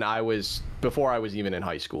 Before I was even in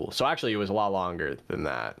high school. So actually, it was a lot longer than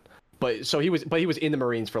that. But he was in the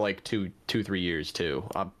Marines for like 2-3 years too.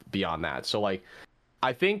 Beyond that, so like,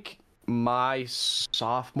 I think my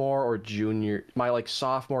sophomore year,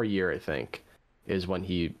 I think, is when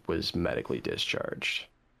he was medically discharged.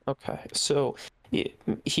 Okay, so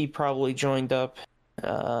he probably joined up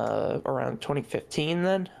around 2015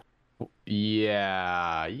 then?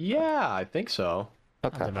 Yeah, I think so.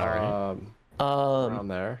 Okay. Around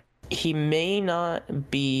there. He may not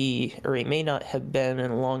have been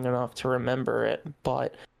in long enough to remember it,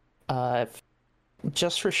 but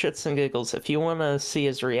just for shits and giggles, if you want to see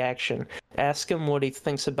his reaction, ask him what he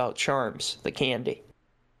thinks about Charms, the candy.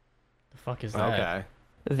 The fuck is that?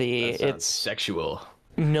 Okay. It's sexual.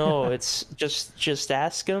 No, it's just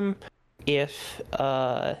ask him if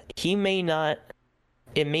it may not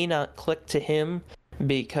click to him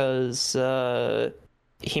because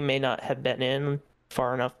he may not have been in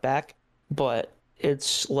far enough back, but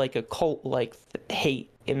it's like a cult like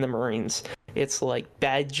hate in the Marines. It's like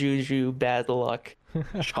bad juju, bad luck.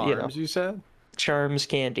 Charms, you said? Charms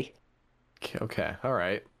candy. Okay, all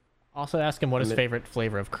right. Also, ask him what his favorite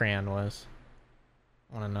flavor of crayon was.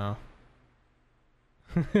 I want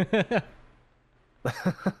to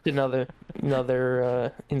know.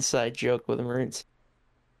 Another inside joke with the Marines.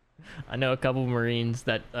 I know a couple of Marines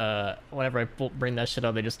that whenever I bring that shit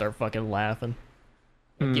up, they just start fucking laughing.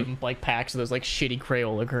 I give them like packs of those like shitty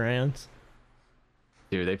Crayola crayons.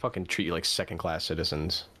 Dude, they fucking treat you like second-class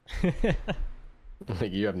citizens.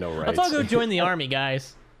 Like you have no rights. Let's all go join the army,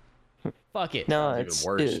 guys. Fuck it. No, It's even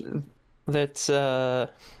worse. That's oh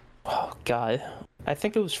god, I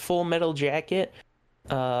think it was Full Metal Jacket.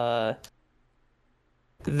 There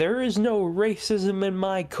is no racism in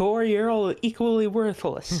my corps. You're all equally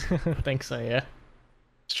worthless. I think so, yeah.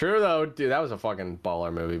 It's true though, dude. That was a fucking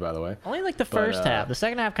baller movie, by the way. Only like the first half. The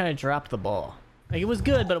second half kind of dropped the ball. Like it was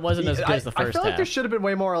good, but it wasn't as good as the first half. I feel like there should have been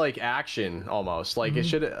way more like action, almost. Like it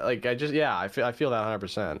should. Like I feel that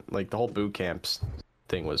 100%. Like the whole boot camps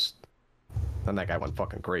thing was. Then that guy went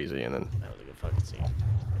fucking crazy, and then That was a good fucking scene.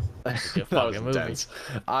 That was a good that was fucking movie. intense.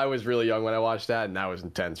 I was really young when I watched that, and that was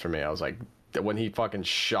intense for me. I was like, when he fucking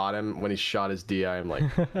shot him, when he shot his DI, I'm like,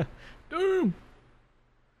 Damn.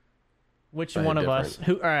 Which one of us?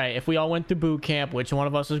 All right, if we all went to boot camp, which one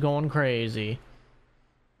of us is going crazy?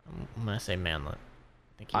 I'm gonna say Manlet.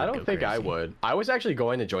 I don't think I would. I was actually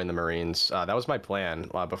going to join the Marines. That was my plan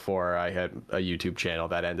before I had a YouTube channel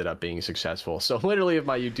that ended up being successful. So literally, if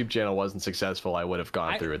my YouTube channel wasn't successful, I would have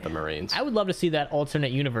gone through with the Marines. I would love to see that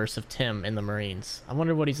alternate universe of Tim in the Marines. I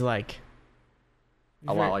wonder what he's like.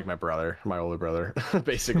 A lot like my brother, my older brother,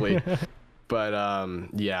 basically. But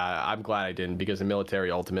yeah, I'm glad I didn't, because the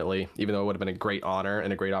military ultimately, even though it would have been a great honor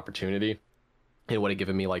and a great opportunity, it would have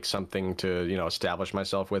given me like something to, you know, establish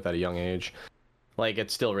myself with at a young age. Like,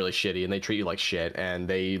 it's still really shitty, and they treat you like shit, and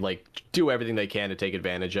they like do everything they can to take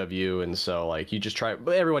advantage of you. And so like you just try,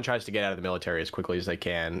 everyone tries to get out of the military as quickly as they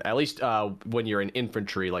can, at least when you're in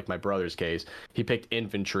infantry. Like my brother's case, he picked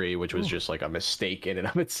infantry, which was just like a mistake in and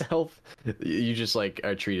of itself. You just like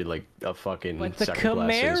are treated like a fucking But the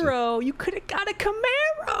second-class citizen. Camaro, you could have got a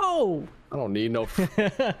Camaro. I don't need no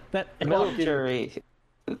That The military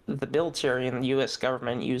and the U.S.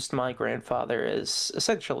 government used my grandfather as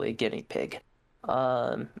essentially a guinea pig.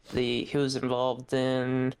 He was involved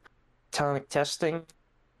in atomic testing,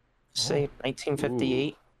 say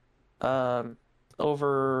 1958.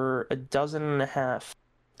 Over a dozen and a half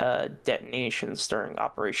detonations during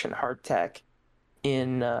Operation Hardtack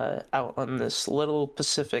in out on this little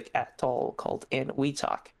Pacific atoll called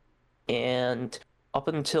Eniwetok. And up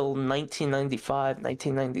until 1995,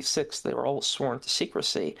 1996, they were all sworn to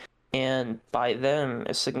secrecy. And by then,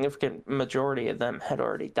 a significant majority of them had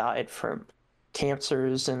already died from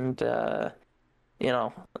cancers, and you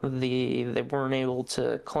know, they weren't able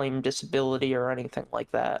to claim disability or anything like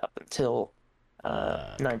that up until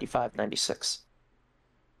 95, 96.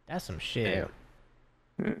 That's some shit.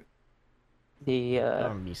 That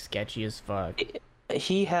would be sketchy as fuck.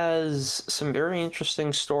 He has some very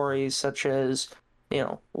interesting stories, such as, you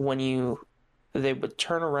know, when they would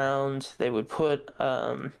turn around, they would put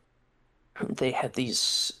they had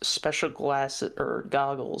these special glasses or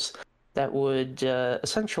goggles that would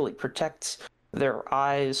essentially protect their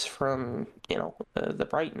eyes from, you know, the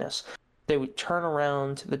brightness. They would turn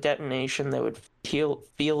around the detonation, they would feel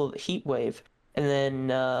the heat wave, and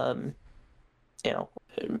then, you know,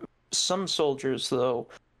 some soldiers, though,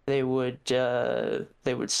 they would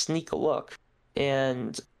sneak a look,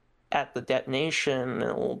 and at the detonation and a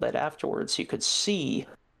little bit afterwards, you could see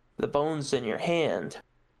the bones in your hand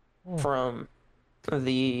from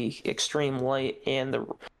the extreme light and the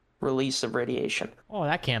release of radiation. Oh,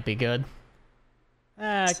 that can't be good.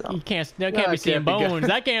 So- You can't be seeing bones.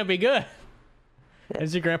 That can't be good.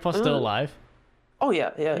 Is your grandpa still alive? Oh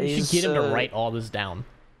yeah. You should get him to write all this down,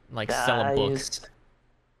 like sell a book.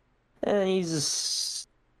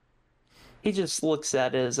 He just looks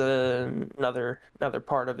at it as another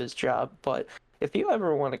part of his job. But if you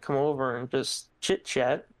ever want to come over and just chit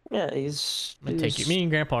chat, yeah, I'm gonna take you. Me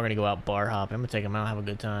and Grandpa are gonna go out bar hopping. I'm gonna take him out, have a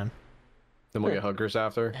good time. Then we'll get hookers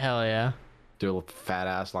after. Hell yeah. Do a little fat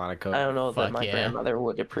ass line of coke. I don't know that Fuck my yeah. grandmother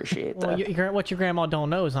would appreciate that. Well, what your grandma don't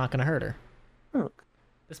know is not gonna hurt her.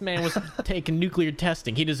 This man was taking nuclear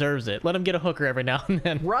testing. He deserves it. Let him get a hooker every now and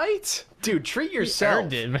then. Right? Dude, treat He yourself.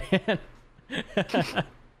 earned it, man.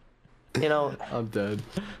 You know, I'm dead.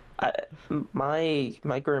 my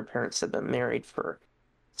grandparents have been married for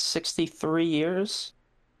 63 years.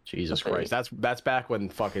 Jesus Okay. Christ. That's back when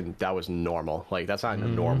fucking that was normal. Like that's not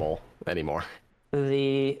normal anymore.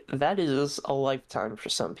 That is a lifetime for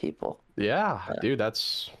some people. Yeah, dude,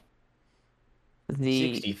 that's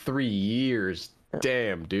 63 years.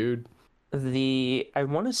 Damn, dude. I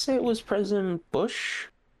want to say it was President Bush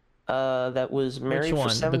that was married Which for one?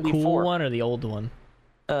 The 74. cool one or the old one?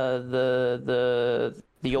 The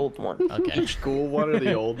old one. Okay. Cool one or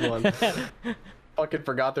the old one? Fucking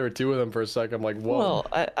forgot there were two of them for a second. I'm like, whoa.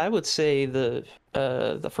 Well, I would say the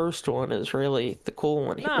first one is really the cool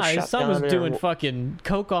one. He Nah, was his shot son was down doing there. fucking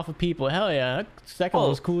coke off of people. Hell yeah. That second one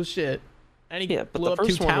was cool as shit. And he Yeah, but blew the up two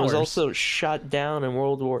first one was towers. also shot down in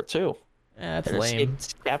World War II. Yeah, that's And lame.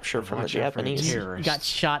 escaped capture from the Watch out for Japanese. terrorists. You got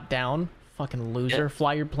shot down. Fucking loser. Yeah.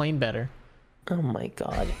 Fly your plane better. Oh my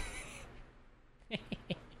god.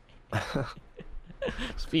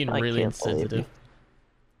 Just being I really can't believe insensitive.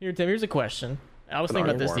 Here, Tim, here's a question. I was thinking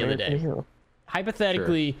about this the other day. Ew.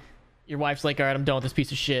 Hypothetically, your wife's like, all right, I'm done with this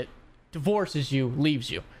piece of shit. Divorces you, leaves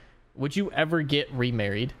you. Would you ever get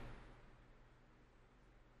remarried? Do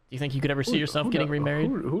you think you could ever see yourself getting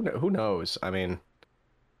remarried? Who knows? I mean,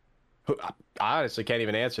 I honestly can't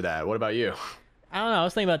even answer that. What about you? I don't know. I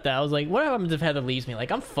was thinking about that. I was like, what happens if Heather leaves me?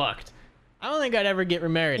 Like, I'm fucked. I don't think I'd ever get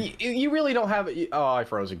remarried. You really don't have. Oh, I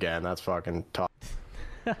froze again. That's fucking tough.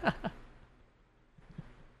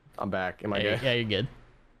 I'm back. Am I good? Yeah, you're good.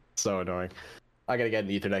 So annoying. I gotta get an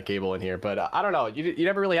Ethernet cable in here, but I don't know. You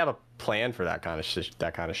never really have a plan for that kind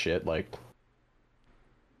of shit. Like,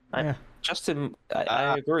 Justin,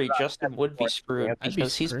 I agree. Justin would be screwed I'd be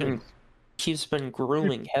because screwed. he's been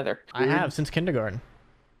grooming Heather. I have since kindergarten.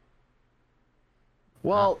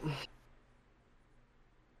 well,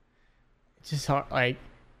 It's just hard, like,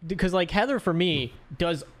 because like Heather for me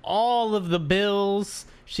does all of the bills.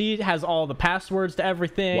 She has all the passwords to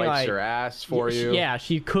everything. wipes like, your ass for you. Yeah,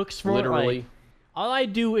 she cooks for Literally. Like, all I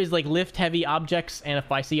do is like lift heavy objects, and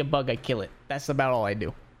if I see a bug, I kill it. That's about all I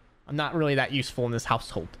do. I'm not really that useful in this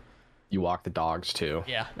household. You walk the dogs too.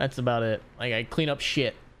 Yeah, that's about it. Like, I clean up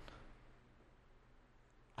shit.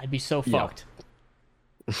 I'd be so Yeah. fucked.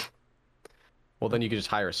 Well, then you could just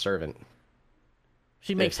hire a servant.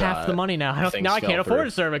 She makes If, half the money now. things Now I can't fell afford through.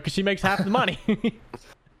 a servant because she makes half the money.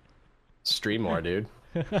 Stream more, dude.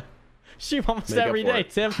 She almost Make up every for day, it.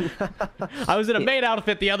 Tim. I was in a maid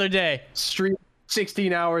outfit the other day. Stream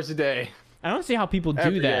 16 hours a day. I don't see how people do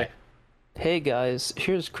Every that. day. Hey guys,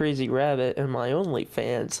 here's Crazy Rabbit and my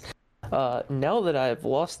OnlyFans. Now that I've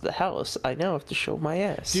lost the house, I now have to show my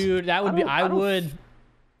ass. Dude, that would be. I don't- would.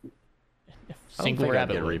 I don't Single think I'd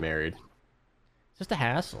rabbit. get would. remarried. It's just a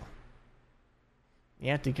hassle.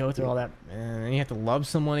 You have to go through all that. And you have to love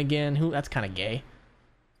someone again. Who? That's kind of gay.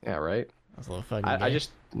 Yeah, right. That's a little fucking I gay.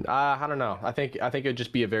 just I don't know. I think it would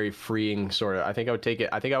just be a very freeing sort of. I think I would take it.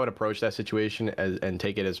 I think I would approach that situation and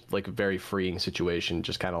take it as like a very freeing situation.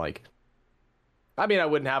 Just kind of like. I mean, I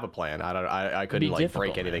wouldn't have a plan. I couldn't like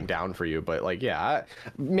difficult, break anything man. down for you. But like, yeah,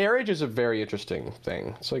 marriage is a very interesting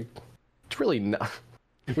thing. It's like it's really not.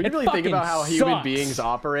 When you It really think fucking about how human sucks. beings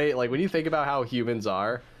operate, like when you think about how humans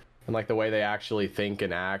are, and like the way they actually think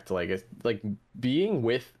and act, like it's like being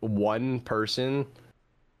with one person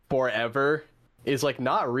forever is like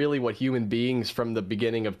not really what human beings from the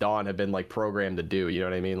beginning of dawn have been like programmed to do. You know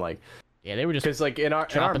what I mean? Like, yeah, they were just. because like in our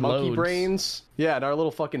dropping monkey loads. brains, yeah, in our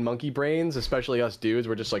little fucking monkey brains, especially us dudes,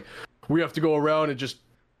 we're just like, we have to go around and just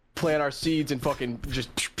plant our seeds and fucking just,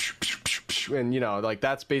 and you know, like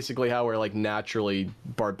that's basically how we're like naturally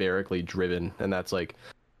barbarically driven, and that's like,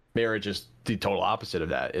 marriage is the total opposite of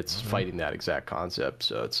that. It's fighting that exact concept.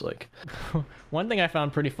 So it's like, One thing I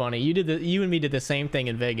found pretty funny. You and me did the same thing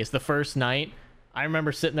in Vegas. The first night, I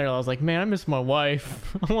remember sitting there. I was like, man, I miss my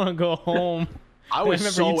wife. I want to go home. I was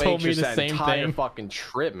remember so you told me anxious the that same entire thing. fucking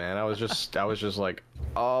trip, man. I was just like,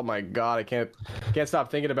 oh my god, I can't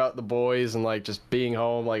stop thinking about the boys and like just being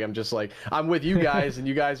home. Like I'm just like, I'm with you guys and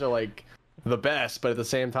you guys are like the best, but at the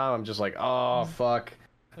same time, I'm just like, oh fuck,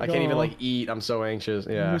 I can't even like eat. I'm so anxious.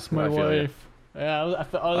 Yeah, I miss my I feel you. wife. Yeah,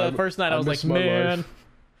 that first night I was miss like, my man, wife.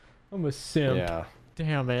 I'm a simp. Yeah.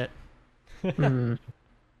 Damn it.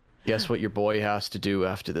 Guess what your boy has to do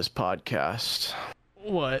after this podcast?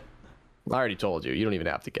 What? I already told you. You don't even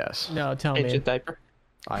have to guess. No, tell Change me. a diaper.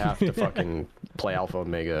 I have to fucking play Alpha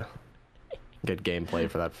Omega. Get gameplay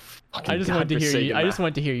for that. I just wanted to hear you. godforsaken I just map.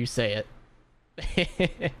 wanted to hear you say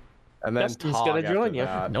it. And then Justin's Tog gonna after join you.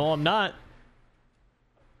 that. No, I'm not.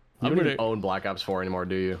 You I'm don't even gonna- own Black Ops 4 anymore,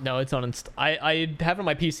 do you? No, it's uninstalled. I have it on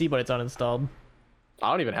my PC, but it's uninstalled.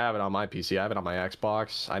 I don't even have it on my PC. I have it on my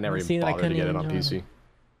Xbox. I never See, even I bothered to couldn't get it even on join PC.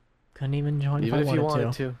 Couldn't even join Even if if I you wanted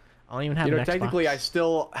wanted to. to. I don't even have You know, an technically, I Xbox.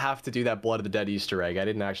 still have to do that Blood of the Dead Easter egg. I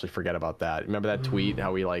didn't actually forget about that. Remember that tweet?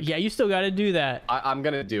 How we like? Yeah, you still got to do that. I'm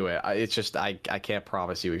gonna do it. It's just I can't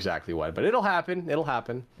promise you exactly when, but it'll happen. It'll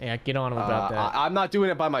happen. Yeah, get on about that. I'm not doing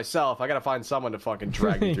it by myself. I gotta find someone to fucking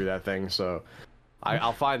drag me through that thing. So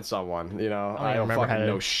I'll find someone. You know, I don't fucking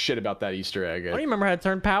know shit about that Easter egg. I don't even remember how to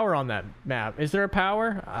turn power on that map. Is there a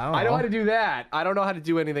power? I know how to do that. I don't know how to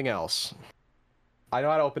do anything else. I know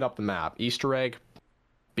how to open up the map. Easter egg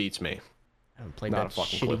beats me. I haven't played that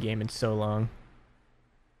shitty game in so long.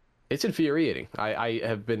 It's infuriating. I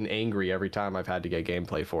have been angry every time I've had to get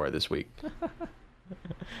gameplay for it this week.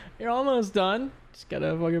 You're almost done. Just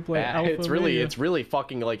gotta fucking play Alpha. It's really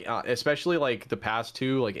fucking like, especially like the past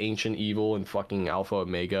two, like Ancient Evil and fucking Alpha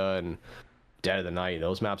Omega and Dead of the Night.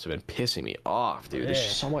 Those maps have been pissing me off, dude. There's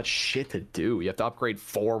just so much shit to do. You have to upgrade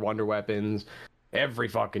 4 wonder weapons every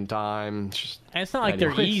fucking time. And it's not like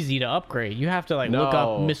they're easy to upgrade. You have to like look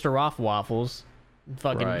up Mr. Waffles and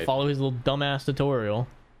fucking follow his little dumbass tutorial.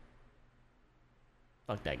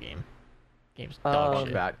 Fuck that game. Game's dog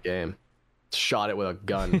shit. That game. Shot it with a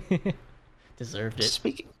gun. Deserved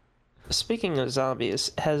it. Speaking of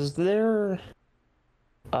zombies, has there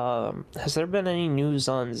been any news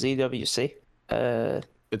on ZWC?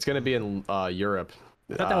 It's gonna be in Europe.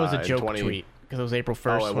 I thought that was a joke tweet because it was April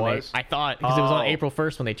 1st. I thought because it was on April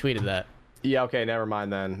 1st when they tweeted that. Yeah, okay, never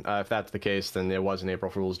mind then. If that's the case, then it was an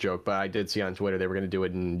April Fool's joke. But I did see on Twitter they were gonna do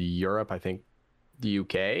it in Europe. I think the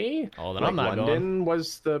UK. Oh, then I'm not London going.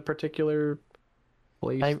 Was the particular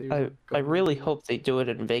place. I really hope they do it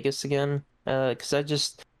in Vegas again. Because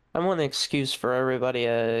I want an excuse for everybody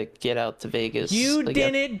to get out to Vegas. You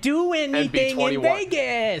didn't do anything in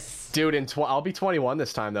Vegas, dude. I'll be 21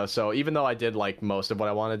 this time though. So even though I did like most of what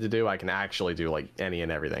I wanted to do, I can actually do like any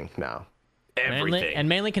and everything now. Everything.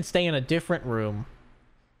 Manly can stay in a different room.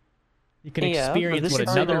 You can experience what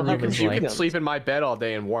another room is like. You can sleep in my bed all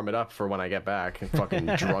day and warm it up for when I get back. And fucking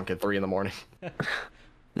drunk at 3 a.m.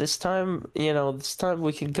 This time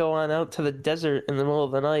we can go on out to the desert in the middle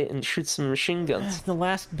of the night and shoot some machine guns. The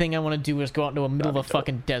last thing I want to do is go out into the middle of a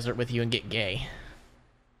fucking desert with you and get gay.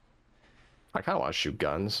 I kind of want to shoot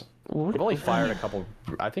guns. I've only fired a couple.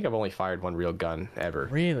 I think I've only fired one real gun ever.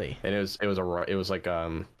 Really? And it was like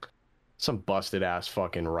some busted ass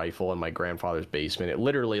fucking rifle in my grandfather's basement. It's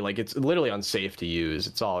literally unsafe to use.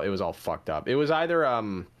 It was all fucked up. It was either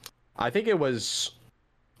I think it was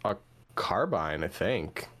a carbine, I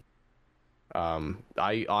think.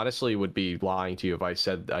 I honestly would be lying to you if I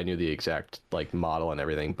said I knew the exact like model and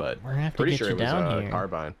everything, but we're gonna have to pretty get sure you it was down a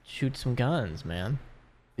carbine. Shoot some guns, man.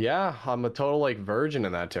 Yeah, I'm a total like virgin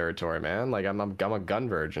in that territory, man. Like I'm a gun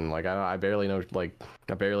virgin. Like I barely know, like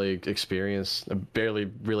I barely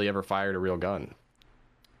really ever fired a real gun.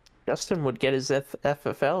 Justin would get his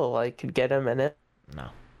FFL. I could get him in it. No.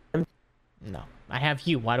 I have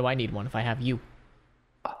you. Why do I need one if I have you?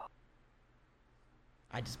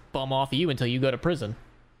 I just bum off you until you go to prison.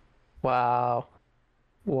 Wow.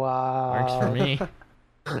 Works for me.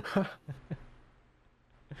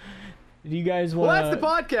 Do you guys want? Well, that's the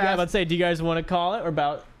podcast. Yeah, let's say. Do you guys want to call it? Or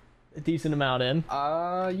about a decent amount in?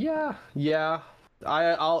 Yeah.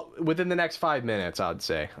 I'll within the next 5 minutes. I'd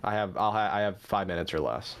say I have 5 minutes or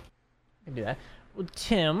less. I can do that. Well,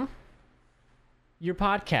 Tim, your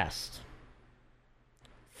podcast.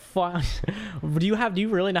 Do you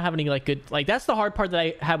really not have any like good like? That's the hard part that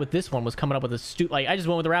I had with this one was coming up with a like. I just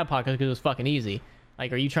went with the Rabb1t podcast because it was fucking easy.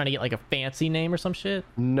 Like, are you trying to get like a fancy name or some shit?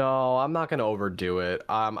 No, I'm not gonna overdo it.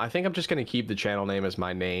 I think I'm just gonna keep the channel name as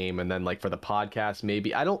my name, and then like for the podcast,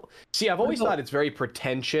 maybe I've always thought it's very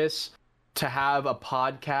pretentious to have a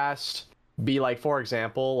podcast be like, for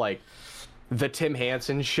example, like the Tim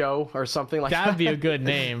Hansen Show or something like that. That'd be a good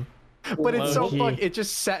name. But it's so fun. It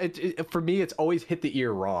just for me, it's always hit the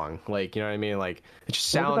ear wrong. Like, you know what I mean? Like, it just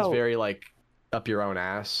sounds very like up your own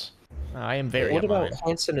ass. I am very. What about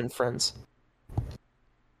Hansen and Friends?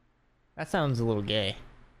 That sounds a little gay.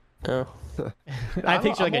 Oh. I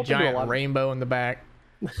picture like a giant rainbow in the back.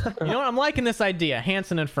 You know what? I'm liking this idea.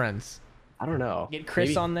 Hansen and Friends. I don't know. Get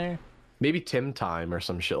Chris on there. Maybe Tim Time or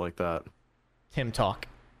some shit like that. Tim Talk.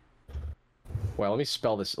 Well, let me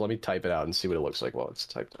spell this. Let me type it out and see what it looks like while it's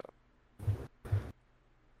typed out.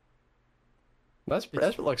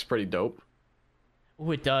 That looks pretty dope.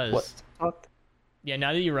 Oh, it does. What? Yeah,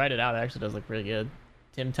 now that you write it out, it actually does look pretty good.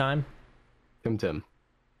 Tim Time. Tim.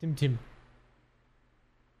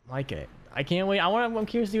 I like it. I can't wait. I'm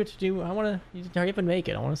curious to see what you do. I want to hurry up and make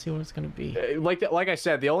it. I want to see what it's gonna be. Like I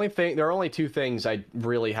said, there are only 2 things I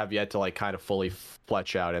really have yet to like kind of fully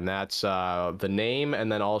flesh out, and that's the name,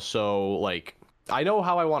 and then also like I know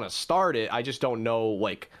how I want to start it. I just don't know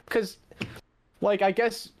like because like I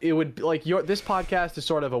guess it would like this podcast is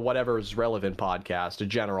sort of a whatever's relevant podcast, a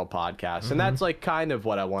general podcast, and that's like kind of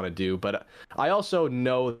what I want to do. But I also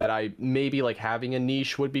know that I maybe like having a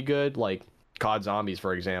niche would be good, like. COD Zombies,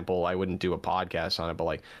 for example, I wouldn't do a podcast on it, but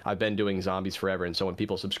like I've been doing zombies forever, and so when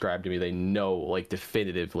people subscribe to me, they know like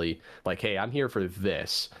definitively, like, hey, I'm here for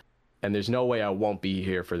this, and there's no way I won't be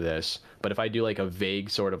here for this. But if I do like a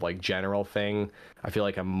vague sort of like general thing, I feel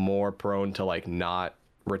like I'm more prone to like not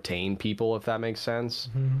retain people, if that makes sense.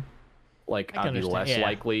 Like I'd be less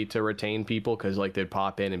likely to retain people because like they'd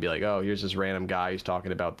pop in and be like, oh, here's this random guy who's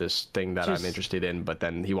talking about this thing that I'm interested in, but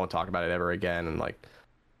then he won't talk about it ever again, and like.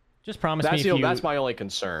 Just promise me that's my only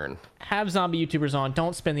concern. Have zombie YouTubers on,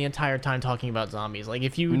 don't spend the entire time talking about zombies. Like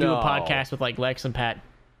if you do a podcast with like Lex and Pat,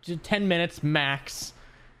 just 10 minutes max.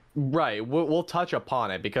 Right, we'll touch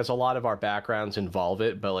upon it because a lot of our backgrounds involve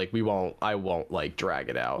it, but like I won't like drag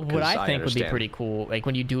it out. What I think would be pretty cool, like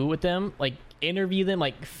when you do it with them, like interview them,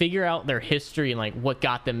 like figure out their history and like what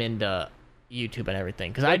got them into YouTube and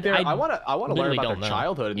everything. Because like I want to learn about their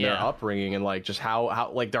childhood and their upbringing and like just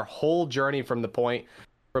how like their whole journey from the point.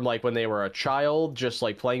 From like when they were a child, just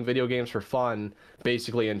like playing video games for fun,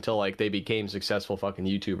 basically until like they became successful fucking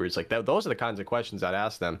YouTubers. Like those are the kinds of questions I'd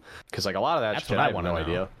ask them, because like a lot of that shit I have no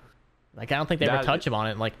idea. Like I don't think they ever touch on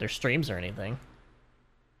it in like their streams or anything.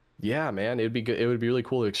 Yeah, man, it'd be good. It would be really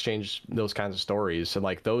cool to exchange those kinds of stories. And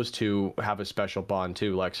like those two have a special bond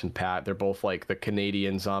too, Lex and Pat. They're both like the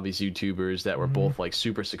Canadian zombies YouTubers that were both like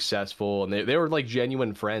super successful, and they were like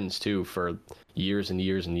genuine friends too for years and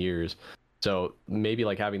years and years. So maybe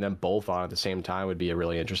like having them both on at the same time would be a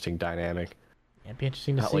really interesting dynamic. Yeah, it'd be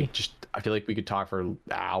interesting to see. Like I feel like we could talk for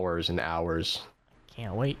hours and hours.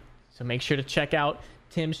 Can't wait. So make sure to check out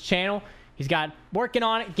Tim's channel. He's got working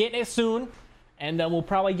on it, getting it soon, and we'll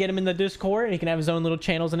probably get him in the Discord. And he can have his own little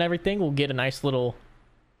channels and everything. We'll get a nice little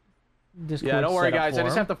Discord. Yeah, don't worry, guys. I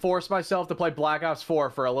just have to force myself to play Black Ops 4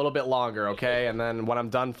 for a little bit longer, okay? And then when I'm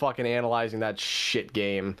done fucking analyzing that shit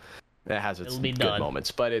game. It has its good moments,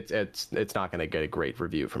 but it's not going to get a great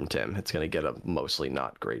review from Tim. It's going to get a mostly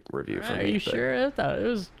not great review from me. Are you sure? I thought it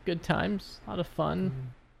was good times, a lot of fun.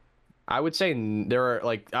 I would say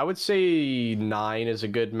I would say 9 is a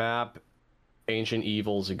good map. Ancient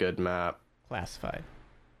Evil's a good map. Classified.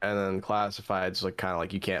 And then Classified's like kind of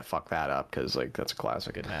like you can't fuck that up because like that's a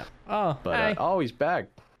classic. Good map. Oh, but he's back.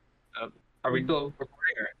 Are we still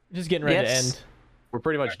recording? Or? Just getting ready to end. We're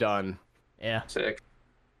pretty much done. Yeah. Sick.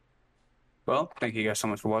 Well, thank you guys so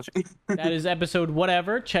much for watching. That is episode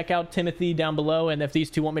whatever. Check out Timothy down below, and if these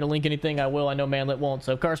two want me to link anything, I will. I know Manlet won't,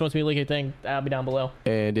 so if Carson wants me to link anything, that'll be down below.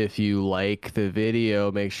 And if you like the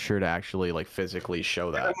video, make sure to actually like physically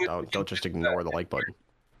show that. Don't just ignore the like button.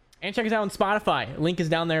 And check us out on Spotify. Link is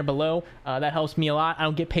down there below. That helps me a lot. I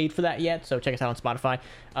don't get paid for that yet, so check us out on Spotify.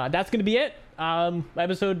 That's gonna be it.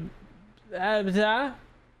 Episode,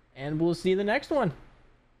 and we'll see you the next one.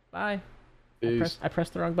 Bye. I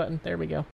pressed the wrong button. There we go.